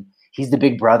kid, and he's the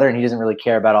big brother, and he doesn't really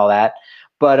care about all that.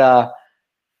 But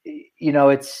you know,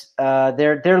 it's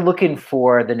they're looking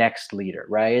for the next leader,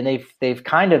 right? And they've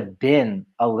kind of been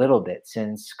a little bit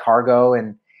since Cargo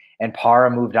and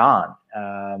Parra moved on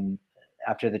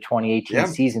after the 2018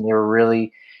 season. They were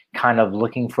really kind of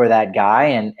looking for that guy,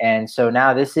 and so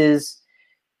now this has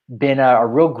been a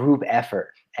real group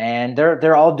effort, and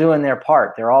they're all doing their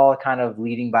part. They're all kind of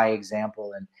leading by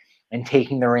example and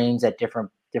taking the reins at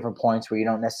different points where you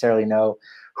don't necessarily know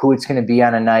who it's going to be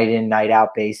on a night in, night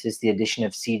out basis. The addition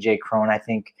of CJ Cron, I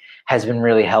think, has been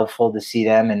really helpful to see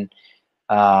them. And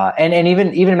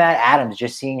even Matt Adams,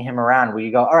 just seeing him around where you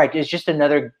go, all right, it's just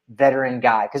another veteran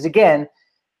guy. Because again,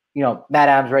 you know, Matt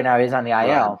Adams right now is on the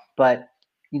IL, but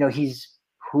you know,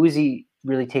 who is he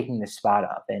really taking the spot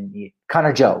of? And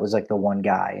Connor Joe was like the one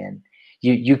guy. And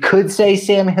you could say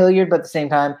Sam Hilliard, but at the same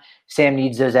time, Sam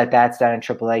needs those at-bats down in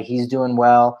AAA. He's doing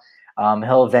well.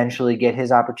 He'll eventually get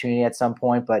his opportunity at some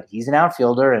point, but he's an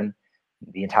outfielder, and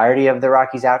the entirety of the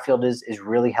Rockies outfield is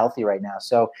really healthy right now.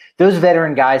 So those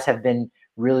veteran guys have been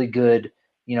really good,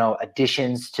 you know,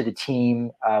 additions to the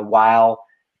team while,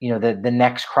 you know, the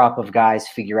next crop of guys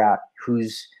figure out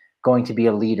who's going to be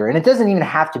a leader. And it doesn't even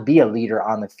have to be a leader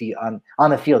on the field,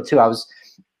 on the field too. I was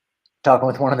talking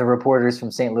with one of the reporters from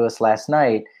St. Louis last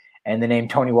night, and the name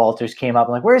Tony Walters came up.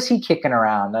 I'm like, where is he kicking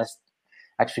around? That's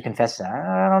actually confessed,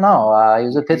 I don't know. He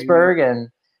was with Pittsburgh, and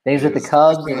then he was with the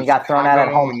Cubs, and he got thrown out at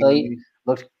home plate.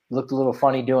 Looked a little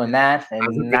funny doing that,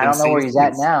 and I don't know where he's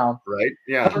at now. Right?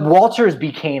 Yeah. But Walters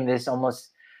became this almost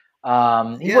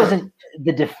He wasn't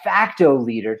the de facto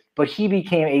leader, but he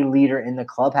became a leader in the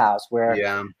clubhouse where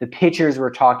the pitchers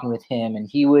were talking with him, and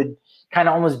he would kind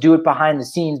of almost do it behind the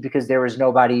scenes because there was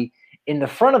nobody in the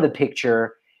front of the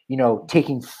picture,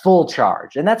 taking full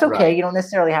charge. And that's okay. Right. You don't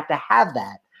necessarily have to have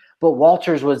that. But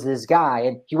Walters was this guy,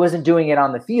 and he wasn't doing it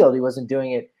on the field. He wasn't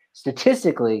doing it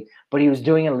statistically, but he was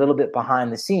doing it a little bit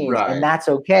behind the scenes, and that's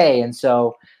okay. And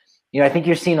so, I think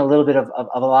you're seeing a little bit of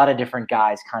a lot of different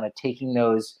guys kind of taking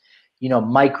those,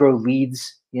 micro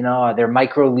leads, they're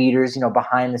micro leaders,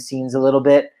 behind the scenes a little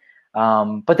bit.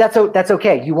 But that's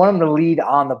okay. You want them to lead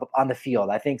on the field.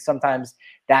 I think sometimes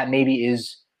that maybe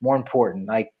is more important.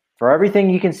 Like, for everything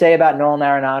you can say about Nolan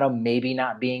Arenado maybe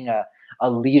not being a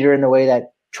leader in the way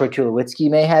that Troy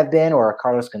Tulowitzki may have been, or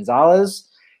Carlos Gonzalez,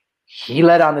 he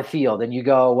led on the field, and you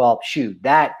go, well, shoot,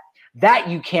 that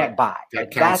you can't buy.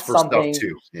 That counts for stuff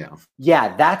too.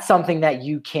 Yeah, that's something that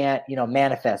you can't,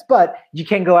 manifest. But you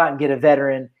can go out and get a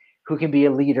veteran who can be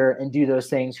a leader and do those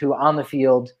things, who on the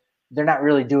field, they're not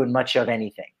really doing much of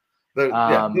anything.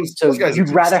 So you'd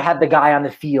rather have the guy on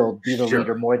the field be the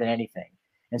leader more than anything.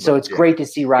 And so it's great to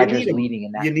see Rogers leading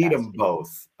in that. You need them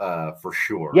both, for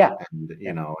sure. Yeah.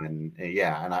 And,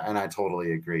 and I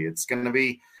totally agree. It's going to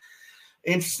be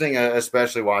interesting,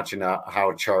 especially watching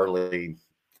how Charlie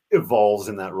evolves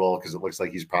in that role, because it looks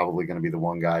like he's probably going to be the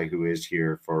one guy who is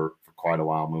here for quite a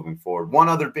while moving forward. One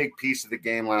other big piece of the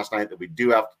game last night that we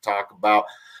do have to talk about,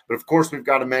 but of course we've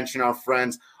got to mention our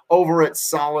friends over at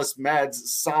Solace Meds.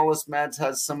 Solace Meds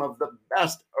has some of the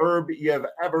best herb you've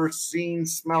ever seen,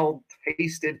 smelled,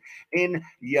 tasted in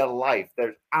your life.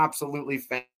 They're absolutely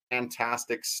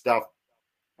fantastic stuff.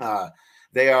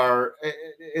 They got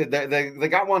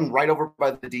one right over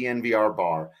by the DNVR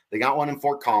bar. They got one in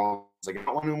Fort Collins. They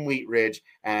got one in Wheat Ridge.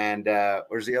 And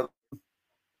where's the other?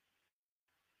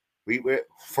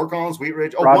 Fort Collins, Wheat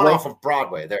Ridge. Oh, Broadway. One off of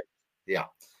Broadway there. Yeah.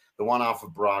 The one off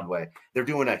of Broadway. They're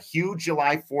doing a huge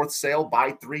July 4th sale.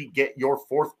 Buy 3, get your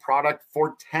 4th product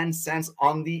for 10 cents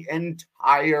on the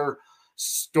entire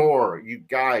store. You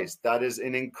guys, that is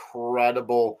an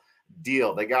incredible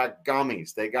deal. They got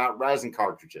gummies. They got resin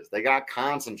cartridges. They got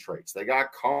concentrates. They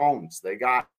got cones. They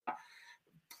got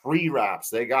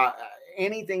pre-wraps. They got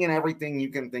anything and everything you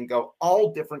can think of,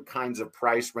 all different kinds of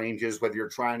price ranges, whether you're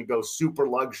trying to go super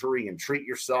luxury and treat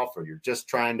yourself, or you're just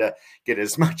trying to get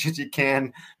as much as you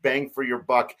can, bang for your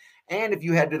buck. And if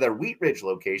you head to their Wheat Ridge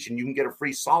location, you can get a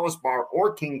free Solace bar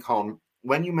or King Cone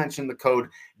when you mention the code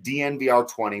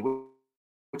DNVR20,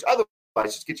 which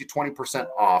otherwise just get you 20%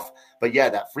 off. But yeah,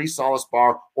 that free Solace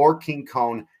bar or King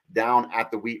Cone down at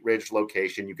the Wheat Ridge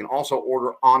location. You can also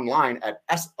order online at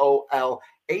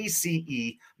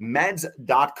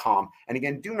SOLACEmeds.com. And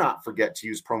again, do not forget to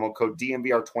use promo code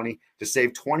DNVR20 to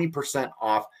save 20%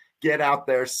 off. Get out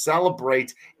there,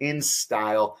 celebrate in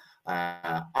style,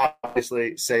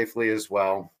 obviously safely as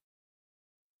well.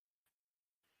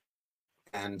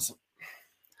 And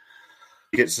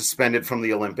get suspended from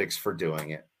the Olympics for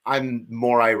doing it. I'm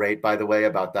more irate, by the way,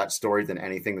 about that story than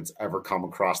anything that's ever come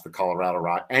across the Colorado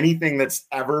Rock. Anything that's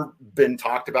ever been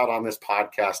talked about on this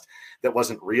podcast that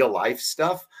wasn't real life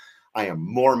stuff, I am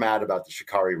more mad about the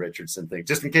Sha'Carri Richardson thing.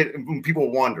 Just in case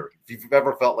people wonder, if you've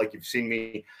ever felt like you've seen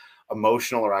me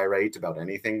emotional or irate about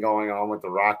anything going on with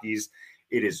the Rockies,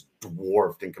 it is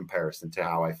dwarfed in comparison to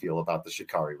how I feel about the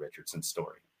Sha'Carri Richardson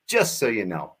story. Just so you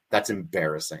know, that's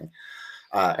embarrassing.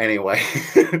 Anyway.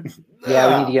 Yeah,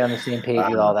 we need to get on the same page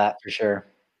with all that for sure.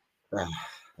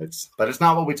 But it's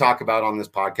not what we talk about on this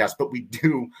podcast, but we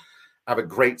do have a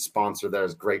great sponsor that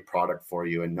has great product for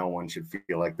you, and no one should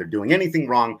feel like they're doing anything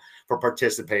wrong for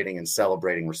participating and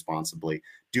celebrating responsibly.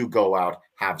 Do go out,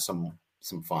 have some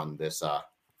fun this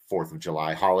 4th of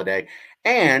July holiday.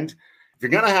 And if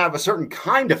you're going to have a certain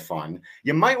kind of fun,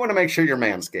 you might want to make sure you're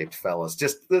manscaped, fellas.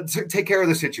 Just take care of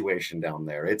the situation down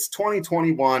there. It's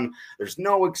 2021. There's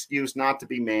no excuse not to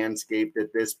be manscaped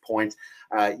at this point.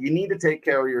 You need to take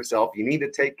care of yourself. You need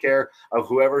to take care of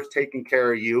whoever's taking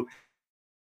care of you.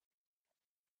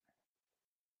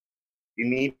 You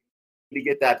need to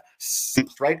get that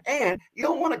right, and you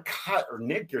don't want to cut or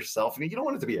nick yourself. I mean, you don't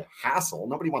want it to be a hassle.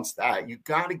 Nobody wants that. You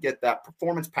got to get that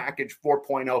Performance Package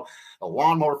 4.0. The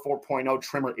Lawnmower 4.0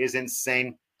 trimmer is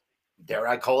insane. Dare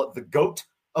I call it the GOAT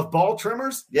of ball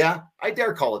trimmers? Yeah, I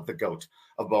dare call it the GOAT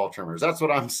of ball trimmers. That's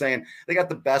what I'm saying. They got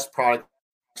the best products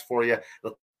for you.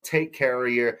 They'll take care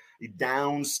of you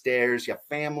downstairs, your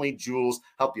family jewels,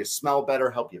 help you smell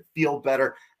better, help you feel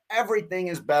better. Everything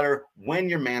is better when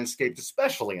you're manscaped,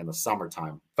 especially in the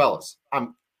summertime. Fellas,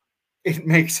 it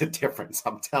makes a difference.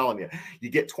 I'm telling you. You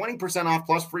get 20% off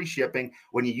plus free shipping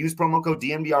when you use promo code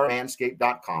DNVR at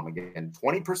manscaped.com. Again,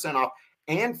 20% off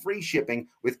and free shipping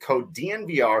with code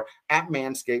DNVR at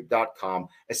manscaped.com.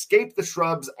 Escape the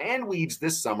shrubs and weeds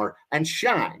this summer and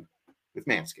shine with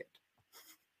Manscaped.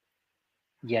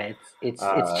 Yeah,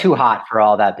 it's too hot for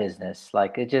all that business.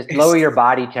 Like, it just lower your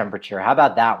body temperature. How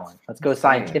about that one? Let's go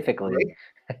scientifically.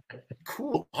 Right?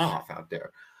 Cool off out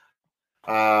there.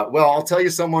 Well, I'll tell you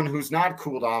someone who's not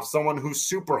cooled off, someone who's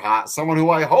super hot, someone who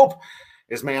I hope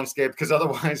is Manscaped, because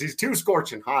otherwise he's too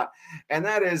scorching hot. And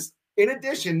that is, in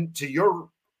addition to your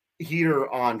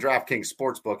heater on DraftKings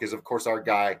Sportsbook, is, of course, our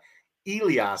guy,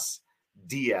 Elias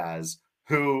Diaz,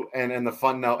 who, and the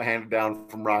fun note handed down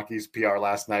from Rocky's PR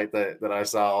last night that I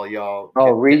saw all y'all.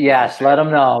 Yes, let them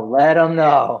know. Let them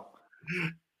know.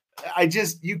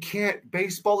 You can't.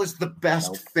 Baseball is the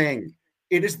best thing.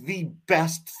 It is the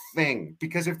best thing,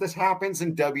 because if this happens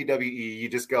in WWE, you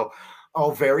just go,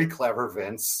 oh, very clever,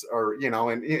 Vince, or,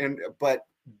 but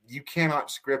you cannot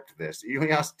script this.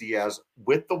 Elias Diaz,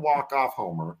 with the walk-off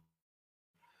homer,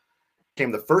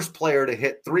 became the first player to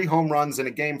hit 3 home runs in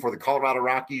a game for the Colorado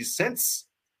Rockies since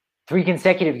 3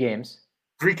 consecutive games.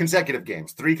 3 consecutive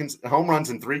games. Home runs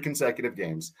in 3 consecutive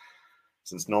games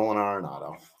since Nolan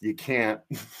Arenado. You can't.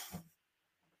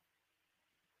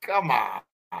 Come on.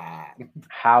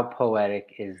 How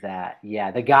poetic is that?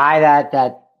 Yeah, the guy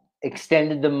that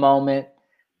extended the moment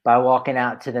by walking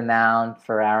out to the mound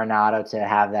for Arenado to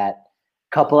have that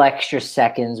couple extra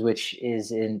seconds, which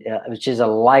is a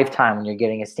lifetime when you're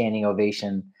getting a standing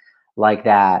ovation like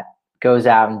that, goes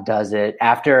out and does it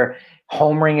after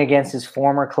homering against his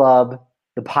former club,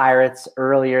 the Pirates,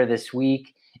 earlier this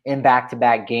week in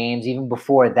back-to-back games. Even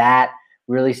before that,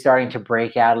 really starting to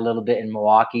break out a little bit in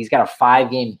Milwaukee. He's got a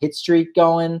 5-game hit streak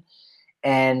going,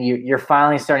 and you're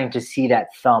finally starting to see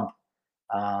that thump.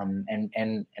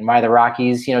 And why the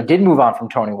Rockies, did move on from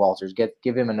Tony Walters,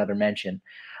 give him another mention.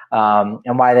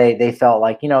 And why they felt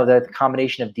like, the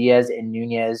combination of Diaz and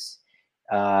Nunez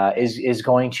is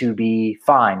going to be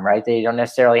fine, right? They don't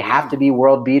necessarily have to be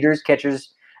world beaters,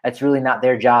 catchers. That's really not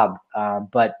their job.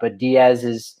 But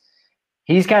Diaz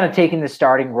he's kind of taking the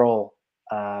starting role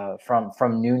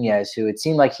from Nunez, who it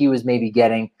seemed like he was maybe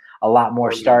getting a lot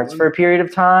more starts for a period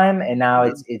of time, and now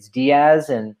it's Diaz,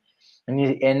 and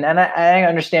I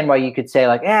understand why you could say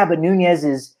like, but Nunez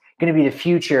is going to be the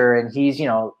future, and he's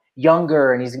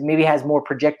younger, and he's maybe has more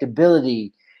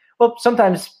projectability. Well,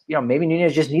 sometimes maybe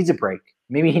Nunez just needs a break.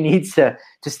 Maybe he needs to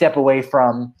step away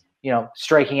from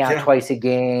striking out twice a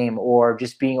game or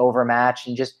just being overmatched,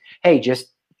 and it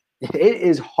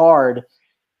is hard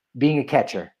being a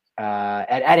catcher.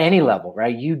 At any level,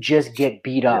 right? You just get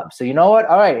beat up. So you know what?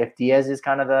 All right, if Diaz is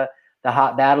kind of the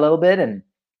hot bat a little bit and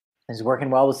is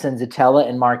working well with Senzatella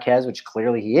and Marquez, which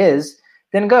clearly he is,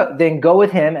 then go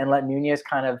with him and let Nunez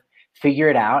kind of figure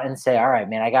it out and say, all right,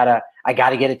 man, I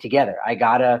gotta get it together. I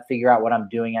gotta figure out what I'm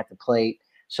doing at the plate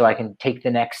so I can take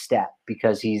the next step,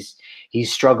 because he's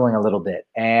struggling a little bit,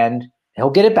 and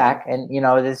he'll get it back. And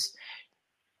this.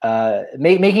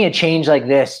 Making a change like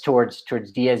this towards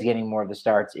Diaz getting more of the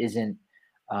starts isn't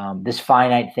this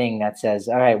finite thing that says,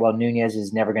 all right, well, Nunez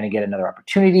is never going to get another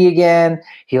opportunity again.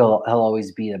 He'll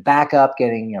always be the backup,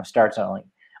 getting starts on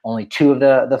only 2 of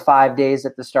the 5 days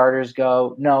that the starters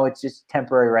go. No, it's just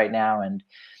temporary right now, and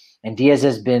Diaz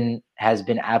has been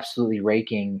absolutely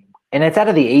raking. And it's out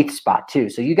of the 8th spot too.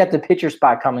 So you got the pitcher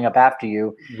spot coming up after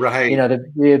you. Right.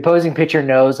 The opposing pitcher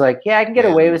knows, like, I can get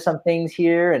away with some things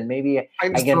here, and maybe I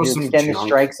get to extend the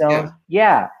strike zone.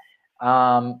 Yeah.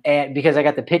 And because I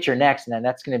got the pitcher next, and then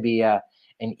that's going to be an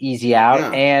easy out.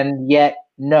 Yeah. And yet,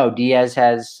 no, Diaz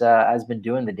has been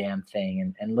doing the damn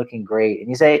thing and looking great. And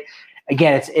you say,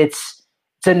 again, it's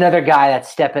another guy that's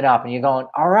stepping up, and you're going,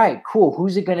 all right, cool.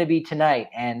 Who's it going to be tonight?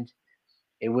 And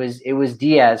it was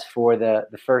Diaz for the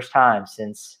first time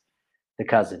since the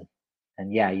cousin.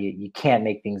 And you can't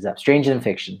make things up. Stranger than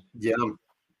fiction. Yeah,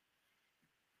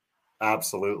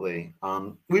 absolutely.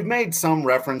 We've made some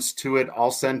reference to it. I'll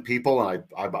send people, and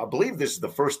I believe this is the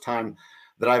first time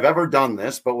that I've ever done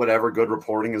this, but whatever, good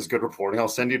reporting is good reporting. I'll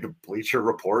send you to Bleacher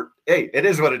Report. Hey, it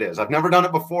is what it is. I've never done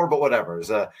it before, but whatever. It's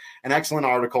an excellent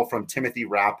article from Timothy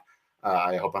Rapp.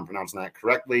 I hope I'm pronouncing that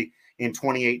correctly. In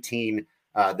 2018,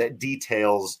 that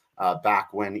details back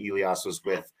when Elias was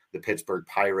with the Pittsburgh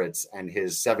Pirates, and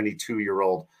his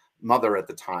 72-year-old mother at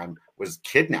the time was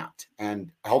kidnapped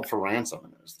and held for ransom.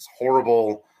 And it was this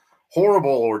horrible,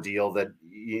 horrible ordeal that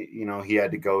he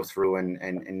had to go through,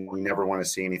 and we never want to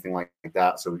see anything like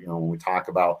that. So when we talk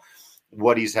about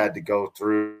what he's had to go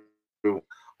through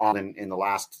in the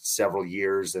last several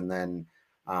years, and then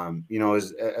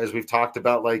as we've talked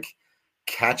about, like,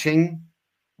 catching,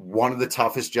 one of the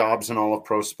toughest jobs in all of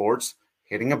pro sports,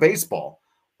 hitting a baseball,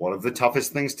 one of the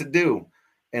toughest things to do.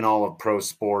 in all of pro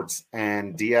sports.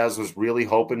 And Diaz was really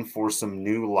hoping for some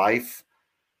new life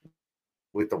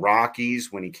with the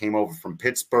Rockies when he came over from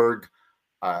Pittsburgh.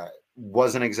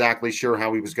 Wasn't exactly sure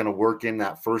how he was going to work in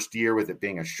that first year with it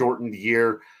being a shortened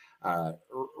year.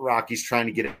 Rockies trying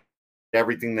to get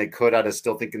everything they could out of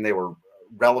still thinking they were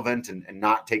relevant and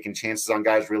not taking chances on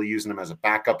guys, really using him as a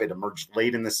backup. It emerged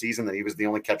late in the season that he was the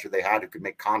only catcher they had who could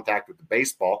make contact with the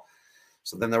baseball.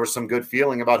 So then there was some good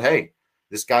feeling about, hey,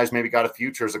 this guy's maybe got a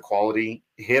future as a quality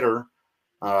hitter.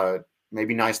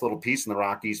 Maybe nice little piece in the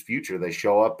Rockies' future. They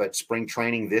show up at spring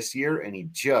training this year, and he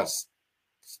just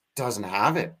doesn't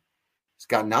have it. He's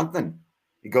got nothing.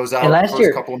 He goes out the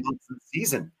first couple of months of the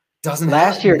season.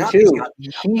 Last year, too,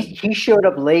 he showed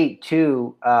up late,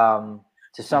 too,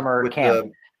 to summer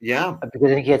camp. Because I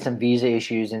think he had some visa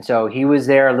issues. And so he was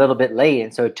there a little bit late.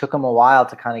 And so it took him a while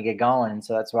to kind of get going. And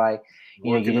so that's why,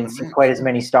 you didn't see quite as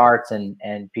many starts and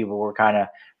people were kind of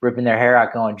ripping their hair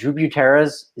out going, Drew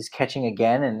Gutierrez is catching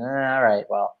again. And all right,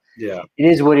 well, it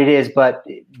is what it is. But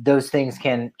those things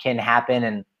can happen.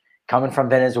 And coming from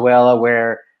Venezuela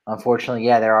where, unfortunately,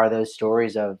 there are those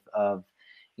stories of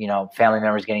family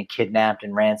members getting kidnapped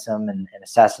and ransom and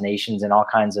assassinations and all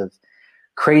kinds of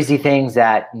crazy things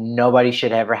that nobody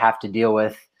should ever have to deal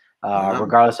with,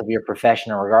 regardless of your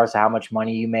profession or regardless of how much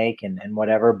money you make and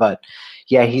whatever. But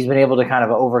he's been able to kind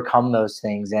of overcome those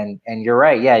things. And you're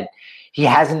right. Yeah, he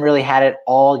hasn't really had it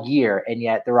all year. And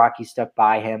yet the Rockies stuck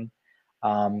by him.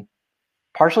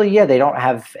 Partially, they don't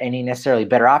have any necessarily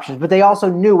better options, but they also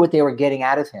knew what they were getting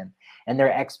out of him. And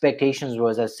their expectations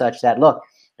was as such that, look,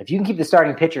 if you can keep the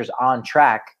starting pitchers on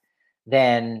track,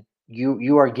 then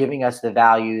you are giving us the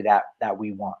value that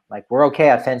we want. Like, we're okay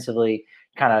offensively,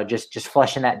 kind of just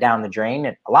flushing that down the drain.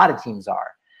 And a lot of teams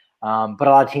are, but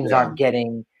a lot of teams aren't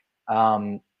getting,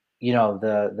 the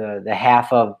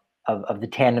half of the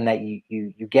tandem that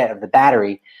you get of the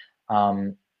battery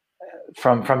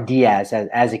from Diaz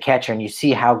as a catcher. And you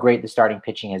see how great the starting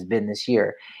pitching has been this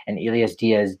year. And Elias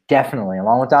Diaz definitely,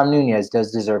 along with Dom Nunez,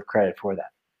 does deserve credit for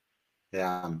that.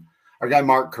 Yeah. Our guy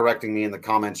Mark correcting me in the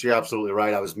comments. You're absolutely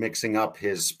right. I was mixing up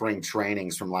his spring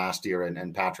trainings from last year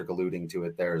and Patrick alluding to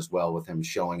it there as well with him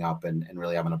showing up and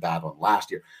really having a bad one last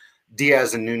year.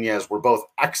 Diaz and Nunez were both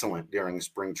excellent during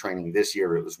spring training this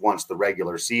year. It was once the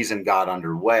regular season got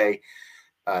underway.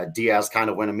 Diaz kind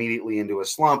of went immediately into a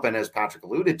slump. And as Patrick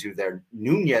alluded to there,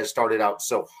 Nunez started out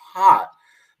so hot,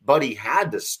 but he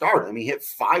had to start. I mean, he hit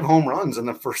 5 home runs in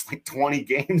the first 20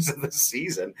 games of the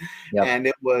season. Yep. And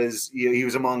it was, he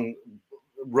was among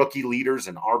rookie leaders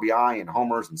in RBI and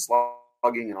homers and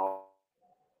slugging and all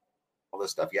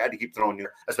this stuff. You had to keep throwing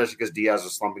near, especially because Diaz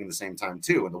was slumping at the same time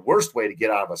too. And the worst way to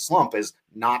get out of a slump is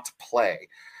not to play.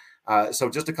 So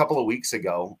just a couple of weeks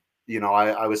ago,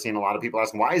 I was seeing a lot of people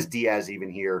asking, why is Diaz even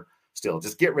here still?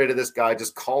 Just get rid of this guy.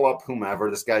 Just call up whomever.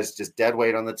 This guy's just dead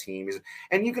weight on the team.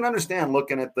 And you can understand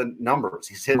looking at the numbers.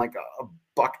 He's hitting like a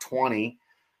 $120,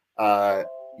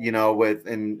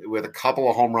 with a couple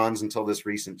of home runs until this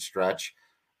recent stretch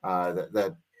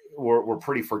that were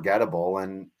pretty forgettable.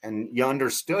 And you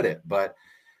understood it. But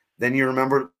then you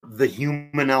remember the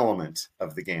human element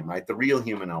of the game, right? The real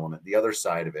human element, the other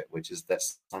side of it, which is that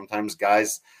sometimes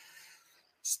guys –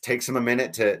 takes him a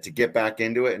minute to get back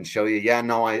into it and show you,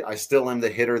 I still am the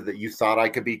hitter that you thought I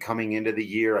could be coming into the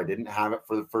year. I didn't have it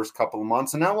for the first couple of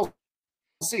months, and now we'll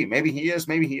see. Maybe he is,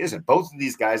 maybe he isn't. Both of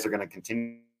these guys are going to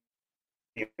continue,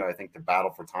 I think, to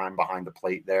battle for time behind the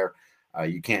plate there.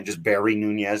 You can't just bury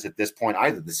Nunez at this point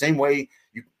either. The same way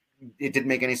it didn't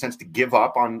make any sense to give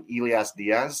up on Elias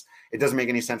Diaz, it doesn't make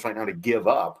any sense right now to give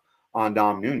up on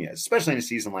Dom Nunez, especially in a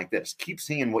season like this. Keep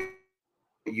seeing what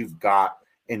you've got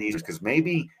in these, because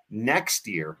maybe next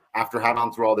year, after having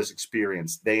gone through all this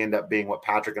experience, they end up being what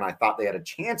Patrick and I thought they had a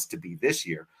chance to be this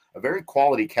year, a very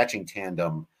quality catching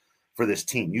tandem for this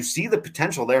team. You see the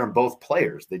potential there in both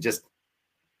players. They just,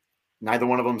 neither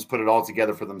one of them has put it all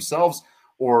together for themselves,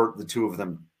 or the two of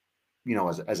them,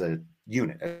 as a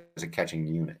unit, as a catching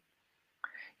unit.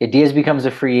 Yeah, Diaz becomes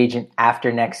a free agent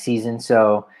after next season.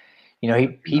 So,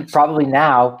 he probably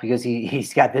now, because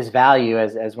he's got this value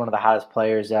as one of the hottest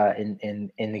players in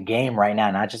the game right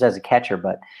now, not just as a catcher,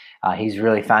 but he's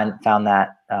really found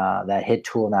that hit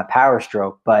tool and that power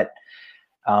stroke. But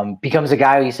becomes a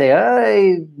guy who you say,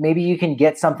 hey, maybe you can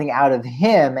get something out of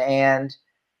him, and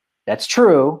that's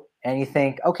true. And you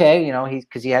think, okay,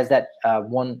 because he has that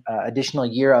one additional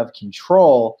year of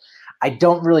control. I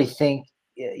don't really think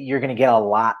you're going to get a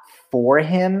lot for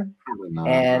him,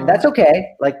 and that's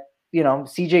okay. Like,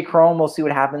 CJ Cron, we'll see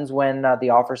what happens when the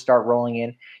offers start rolling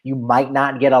in. You might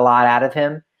not get a lot out of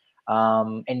him,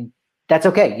 and that's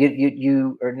okay.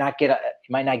 You or not get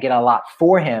might not get a lot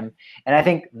for him. And I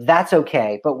think that's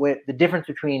okay. But with the difference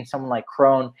between someone like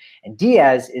Cron and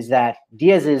Diaz is that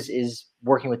Diaz is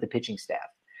working with the pitching staff.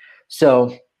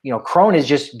 So, Cron is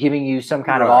just giving you some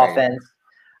kind of offense,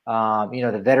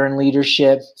 the veteran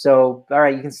leadership. So, all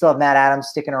right, you can still have Matt Adams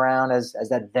sticking around as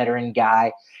that veteran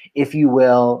guy, if you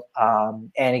will.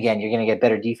 And again, you're going to get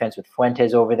better defense with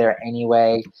Fuentes over there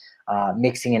anyway,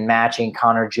 mixing and matching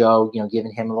Connor Joe,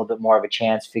 giving him a little bit more of a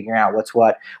chance, figuring out what's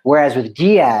what. Whereas with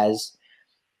Diaz,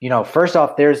 first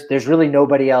off, there's really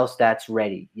nobody else that's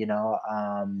ready.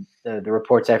 The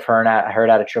reports I heard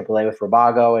out of AAA with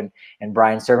Rabago and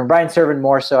Brian Serven. Brian Serven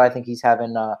more so. I think he's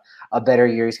having a better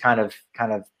year. He's kind of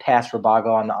past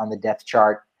Rabago on the depth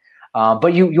chart.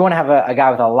 But you want to have a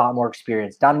guy with a lot more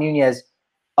experience. Dom Nunez,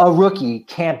 a rookie,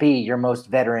 can't be your most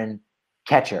veteran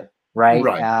catcher, right?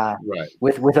 Right.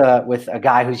 With a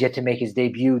guy who's yet to make his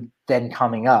debut then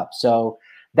coming up. So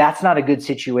that's not a good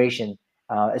situation.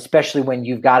 Especially when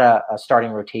you've got a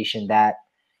starting rotation that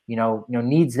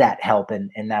needs that help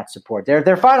and that support.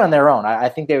 They're fine on their own. I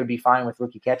think they would be fine with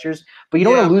rookie catchers, but you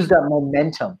don't want to lose that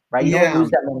momentum, right? You don't want to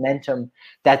lose that momentum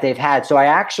that they've had. So I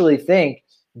actually think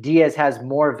Diaz has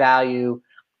more value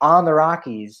on the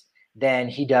Rockies than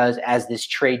he does as this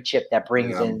trade chip that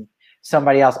brings in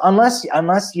somebody else, unless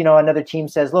another team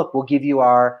says, look, we'll give you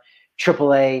our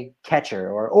AAA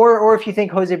catcher, or if you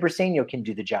think Jose Briseño can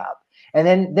do the job. And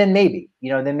then maybe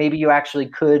you actually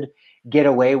could get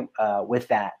away with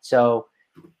that. So,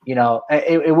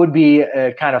 it would be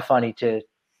kind of funny to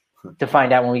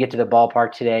find out when we get to the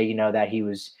ballpark today, that he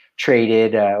was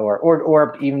traded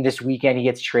or even this weekend he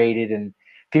gets traded and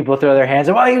people throw their hands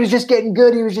up. Oh, he was just getting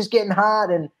good. He was just getting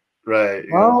hot. And right.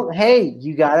 Well, hey,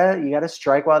 you gotta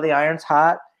strike while the iron's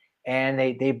hot. And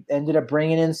they ended up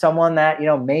bringing in someone that,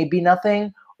 may be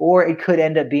nothing, or it could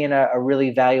end up being a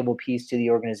really valuable piece to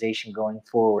the organization going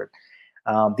forward.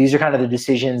 These are kind of the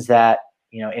decisions that,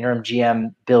 interim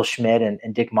GM Bill Schmidt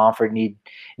and Dick Monfort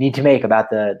need to make about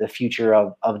the future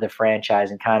of the franchise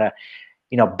and kind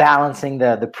of, balancing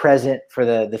the present for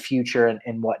the future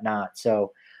and whatnot.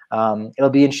 So it'll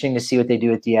be interesting to see what they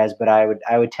do with Diaz, but I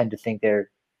would tend to think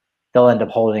they'll end up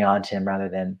holding on to him rather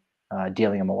than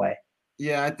dealing him away.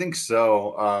 Yeah, I think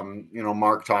so.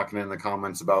 Mark talking in the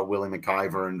comments about Willie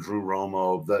McIver and Drew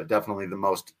Romo, definitely the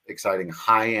most exciting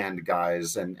high-end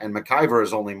guys. And McIver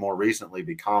has only more recently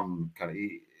become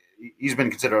he's been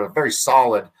considered a very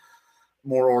solid,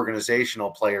 more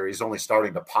organizational player. He's only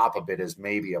starting to pop a bit as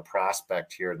maybe a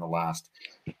prospect here in the last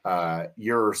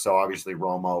year or so. Obviously,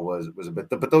 Romo was a bit,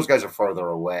 but those guys are farther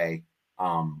away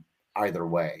either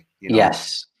way.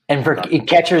 Yes. And for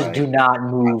catchers do not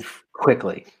move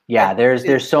quickly. Yeah,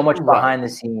 there's so much behind the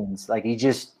scenes. Like you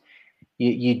just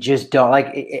don't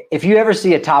like if you ever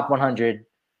see a top 100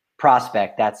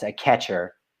 prospect that's a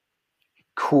catcher,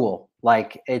 cool.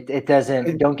 Like it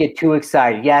don't get too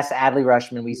excited. Yes, Adley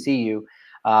Rutschman, we see you.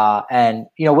 And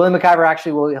Willie McIver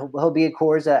actually he'll be at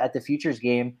Coors at the Futures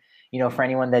game. For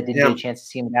anyone that didn't get a chance to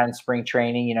see him down in spring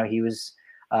training, he was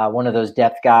one of those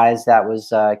depth guys that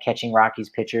was catching Rockies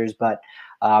pitchers, but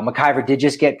McIver did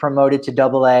just get promoted to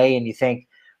Double-A, and you think,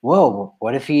 whoa,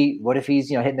 what if he's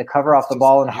hitting the cover off the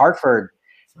ball in Hartford?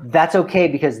 That's okay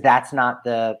because that's not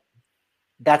the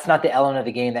element of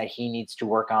the game that he needs to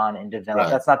work on and develop. Right.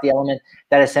 That's not the element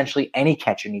that essentially any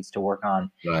catcher needs to work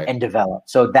on and develop.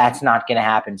 So that's not going to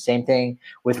happen. Same thing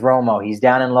with Romo. He's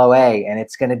down in Low A, and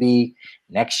it's going to be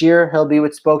next year he'll be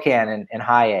with Spokane and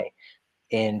High A.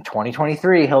 In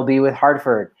 2023, he'll be with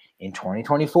Hartford. In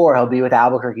 2024, he'll be with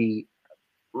Albuquerque.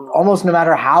 Almost no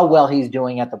matter how well he's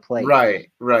doing at the plate. Right.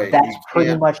 That's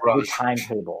pretty much the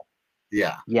timetable.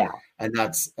 Yeah. And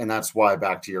that's why,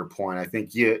 back to your point, I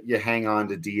think you hang on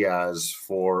to Diaz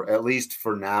for at least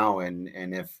for now. And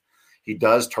if he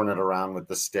does turn it around with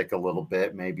the stick a little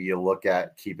bit, maybe you look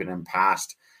at keeping him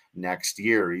past next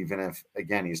year, even if,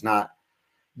 again, he's not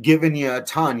giving you a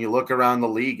ton. You look around the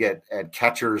league at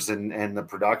catchers and the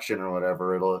production or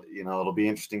whatever, it'll be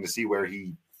interesting to see where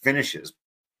he finishes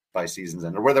by season's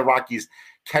end, or where the Rockies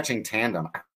catching tandem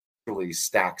actually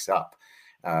stacks up.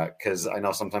 Because I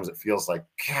know sometimes it feels like,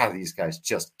 God, these guys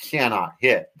just cannot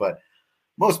hit, but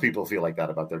most people feel like that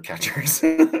about their catchers.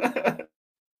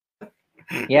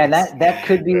 Yeah, that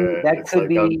could be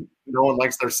no one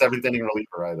likes their seventh inning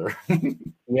reliever either.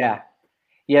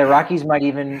 Yeah, Rockies might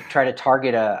even try to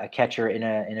target a catcher in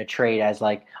a trade as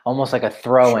like almost like a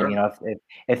throw-in. Sure.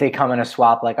 If they come in a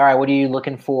swap, like, all right, what are you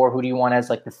looking for? Who do you want as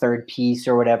like the third piece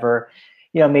or whatever?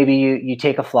 Maybe you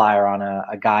take a flyer on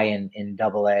a guy in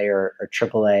Double-A or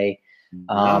Triple-A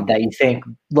that you think,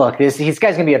 look, this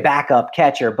guy's gonna be a backup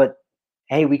catcher, but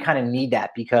hey, we kind of need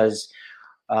that because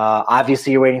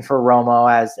Obviously, you're waiting for Romo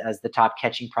as the top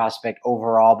catching prospect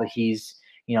overall, but he's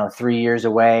 3 years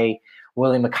away.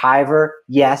 Willie McIver,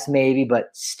 yes, maybe, but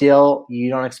still, you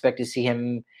don't expect to see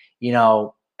him,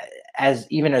 as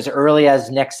early as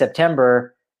next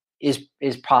September is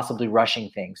possibly rushing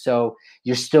things. So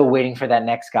you're still waiting for that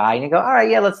next guy, and you go, all right,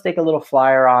 yeah, let's take a little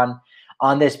flyer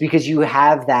on this because you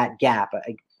have that gap.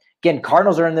 Again,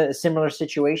 Cardinals are in a similar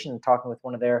situation. I'm talking with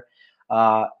one of their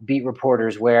beat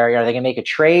reporters where are they going to make a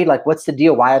trade? Like, what's the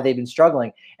deal? Why have they been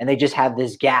struggling? And they just have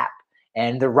this gap,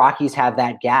 and the Rockies have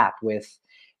that gap with,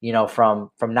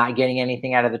 from not getting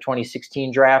anything out of the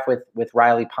 2016 draft with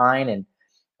Riley Pine and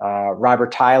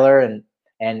Robert Tyler, and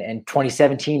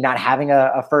 2017 not having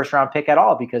a first round pick at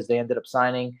all because they ended up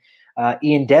signing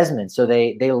Ian Desmond. So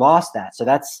they lost that. So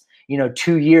that's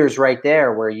 2 years right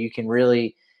there where you can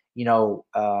really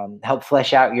help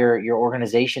flesh out your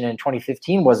organization. And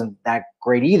 2015 wasn't that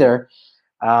great either.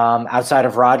 Outside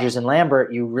of Rodgers and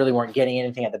Lambert, you really weren't getting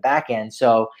anything at the back end.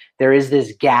 So there is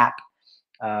this gap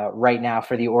right now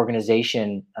for the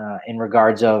organization in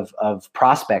regards of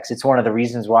prospects. It's one of the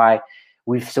reasons why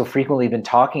we've so frequently been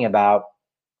talking about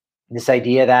this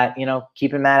idea that,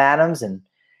 keeping Matt Adams and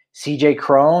CJ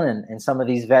Cron and some of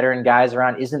these veteran guys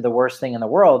around isn't the worst thing in the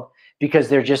world, because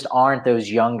there just aren't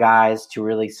those young guys to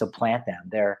really supplant them.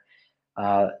 There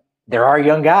are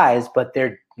young guys, but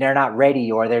they're not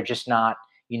ready, or they're just not,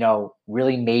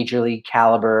 really major league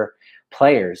caliber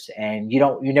players. And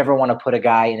you never want to put a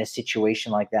guy in a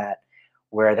situation like that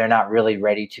where they're not really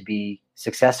ready to be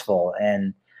successful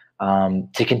and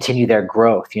to continue their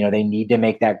growth. They need to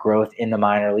make that growth in the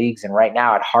minor leagues. And right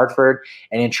now at Hartford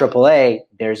and in AAA,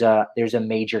 there's a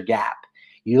major gap.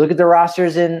 You look at the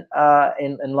rosters in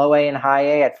low A and high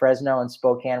A at Fresno and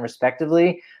Spokane,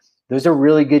 respectively. Those are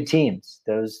really good teams.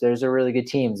 Those are really good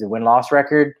teams. The win-loss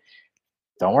record,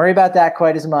 don't worry about that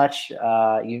quite as much.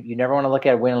 You never want to look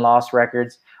at win-loss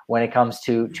records when it comes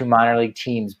to minor league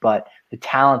teams, but the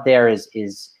talent there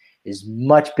is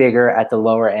much bigger at the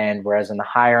lower end, whereas on the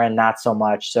higher end, not so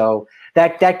much. So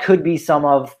that could be some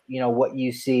of what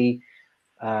you see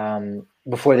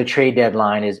before the trade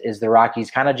deadline is the Rockies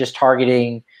kind of just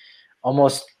targeting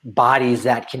almost bodies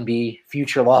that can be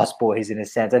future Lost Boys in a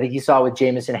sense. I think you saw with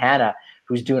Jamison Hanna,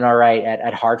 who's doing all right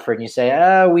at Hartford, and you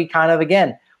say, we kind of,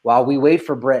 again, while we wait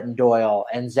for Bretton Doyle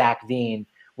and Zach Veen,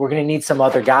 we're going to need some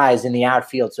other guys in the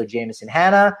outfield. So Jamison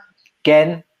Hanna,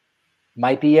 again,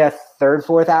 might be a third,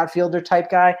 fourth outfielder type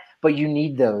guy, but you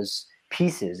need those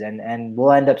pieces, and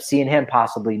we'll end up seeing him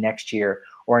possibly next year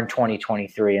or in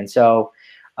 2023. And so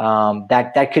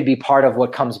that could be part of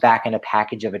what comes back in a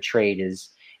package of a trade is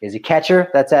a catcher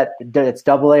that's AA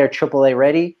or AAA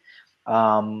ready,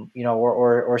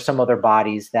 or some other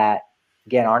bodies that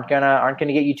again aren't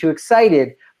gonna get you too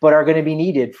excited, but are going to be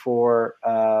needed for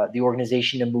the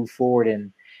organization to move forward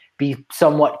and be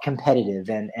somewhat competitive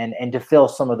and to fill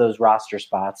some of those roster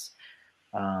spots,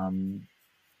 and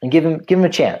give him a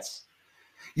chance.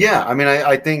 Yeah, I mean,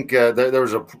 I think there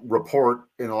was a report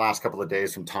in the last couple of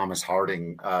days from Thomas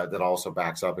Harding that also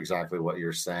backs up exactly what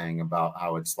you're saying about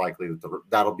how it's likely that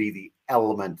that'll be the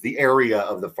element, the area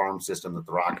of the farm system that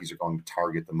the Rockies are going to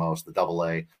target the most, the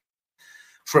AA,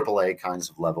 AAA kinds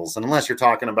of levels. And unless you're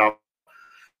talking about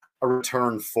a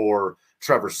return for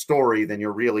Trevor Story, then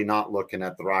you're really not looking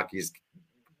at the Rockies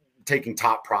taking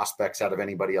top prospects out of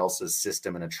anybody else's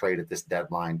system in a trade at this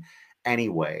deadline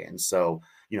anyway. And so,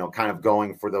 kind of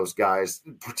going for those guys,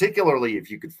 particularly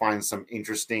if you could find some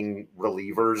interesting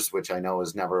relievers, which I know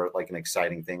is never like an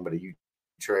exciting thing, but you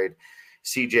trade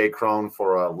CJ Cron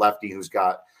for a lefty who's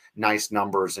got nice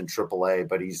numbers in AAA,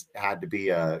 but he's had to be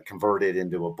converted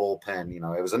into a bullpen.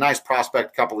 It was a nice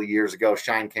prospect a couple of years ago.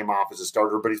 Shine came off as a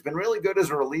starter, but he's been really good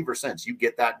as a reliever since. You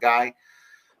get that guy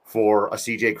for a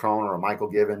CJ Cron or a Michael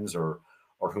Givens or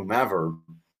whomever.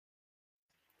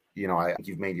 I think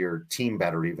you've made your team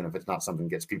better, even if it's not something that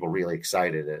gets people really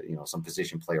excited. Some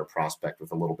position player prospect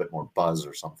with a little bit more buzz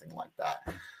or something like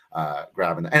that.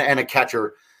 Grabbing and a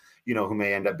catcher, who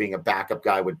may end up being a backup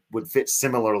guy would fit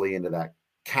similarly into that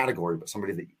category, but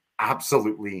somebody that you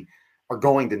absolutely are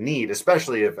going to need,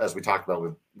 especially if, as we talked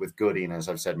about with Goody, and as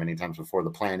I've said many times before, the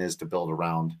plan is to build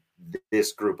around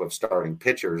this group of starting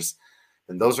pitchers,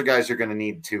 then those are guys you're going to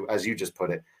need to, as you just put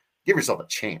it, give yourself a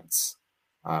chance.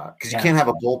 Because you can't have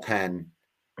a bullpen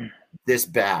this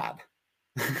bad,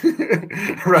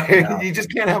 right? No. You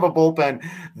just can't have a bullpen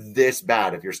this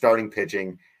bad if you're starting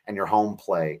pitching and your home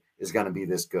play is going to be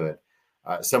this good.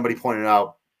 Somebody pointed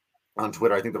out on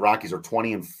Twitter, I think the Rockies are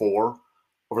 20-4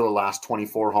 over the last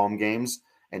 24 home games,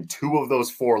 and 2 of those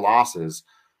 4 losses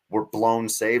were blown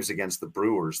saves against the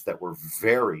Brewers that were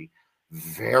very,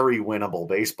 very winnable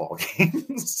baseball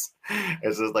games.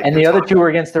 It's just like, and the other two were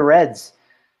against the Reds.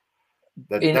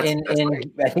 That's right.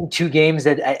 I think 2 games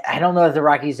that I don't know if the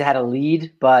Rockies had a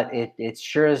lead, but it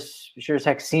sure as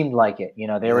heck seemed like it.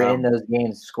 They were in those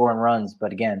games scoring runs,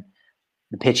 but again,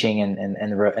 the pitching and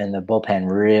the bullpen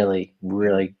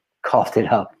really coughed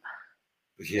it up.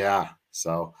 Yeah.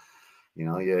 So,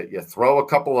 you throw a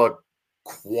couple of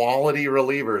quality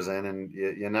relievers in, and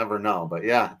you never know. But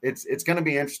yeah, it's going to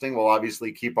be interesting. We'll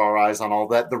obviously keep our eyes on all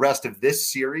that. The rest of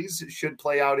this series should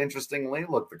play out interestingly.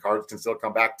 Look, the Cards can still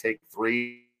come back, take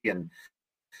 3, and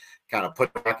kind of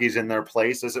put the Rockies in their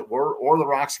place, as it were, or the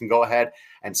Rocks can go ahead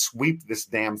and sweep this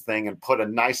damn thing and put a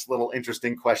nice little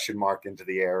interesting question mark into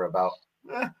the air about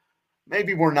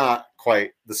maybe we're not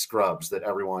quite the scrubs that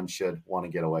everyone should want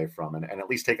to get away from, and at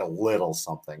least take a little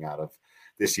something out of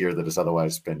this year that has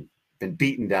otherwise been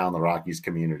beaten down the Rockies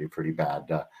community pretty bad.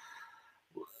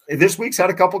 This week's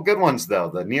had a couple good ones, though.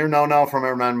 The near no-no from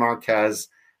Herman Marquez,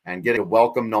 and getting to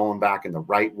welcome Nolan back in the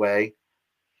right way,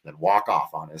 then walk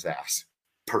off on his ass.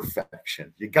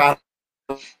 Perfection. You got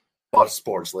to love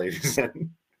sports, ladies.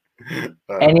 And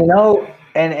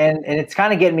and it's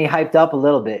kind of getting me hyped up a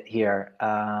little bit here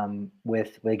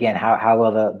with again how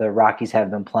well the Rockies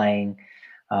have been playing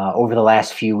over the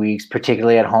last few weeks,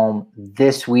 particularly at home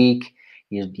this week.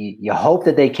 You hope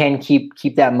that they can keep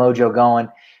that mojo going.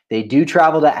 They do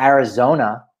travel to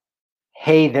Arizona.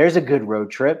 Hey, there's a good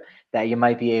road trip that you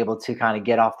might be able to kind of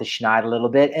get off the schneid a little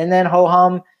bit. And then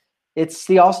ho-hum, it's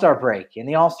the All-Star break and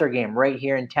the All-Star game right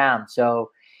here in town. So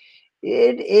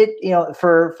it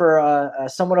for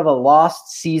somewhat of a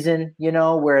lost season,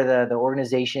 where the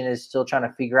organization is still trying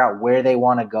to figure out where they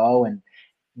want to go, and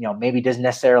maybe doesn't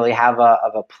necessarily have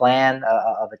a plan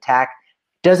of attack.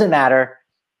 Doesn't matter.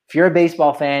 If you're a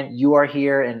baseball fan, you are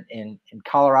here in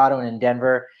Colorado and in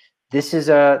Denver. This is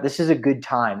a good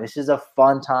time. This is a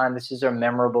fun time. This is a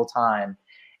memorable time,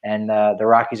 and the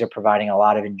Rockies are providing a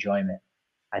lot of enjoyment,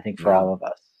 I think, for all of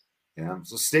us. Yeah.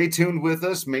 So stay tuned with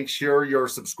us. Make sure you're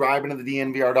subscribing to the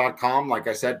DNVR.com. Like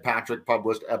I said, Patrick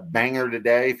published a banger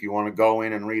today. If you want to go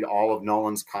in and read all of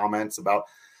Nolan's comments about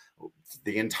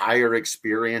the entire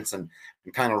experience and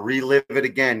kind of relive it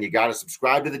again, you got to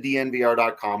subscribe to the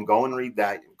DNVR.com. Go and read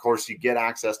that. Of course, you get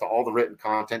access to all the written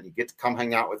content. You get to come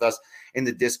hang out with us in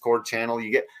the Discord channel.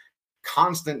 You get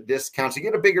constant discounts. You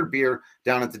get a bigger beer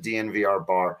down at the DNVR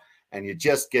bar, and you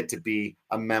just get to be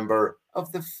a member of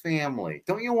the family.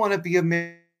 Don't you want to be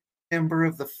a member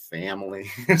of the family?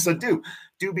 So do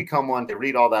become one to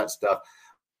read all that stuff.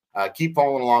 Keep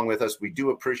following along with us. We do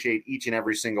appreciate each and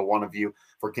every single one of you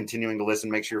for continuing to listen.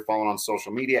 Make sure you're following on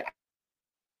social media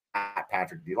at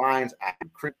Patrick D. Lyons, at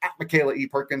Michaela E.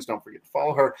 Perkins. Don't forget to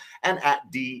follow her, and at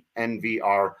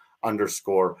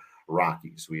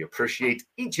DNVR_Rockies. We appreciate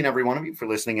each and every one of you for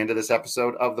listening into this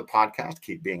episode of the podcast.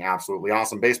 Keep being absolutely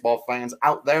awesome baseball fans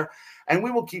out there, and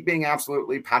we will keep being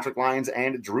absolutely Patrick Lyons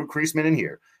and Drew Creasman in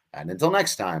here. And until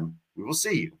next time, we will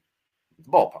see you at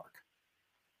the ballpark.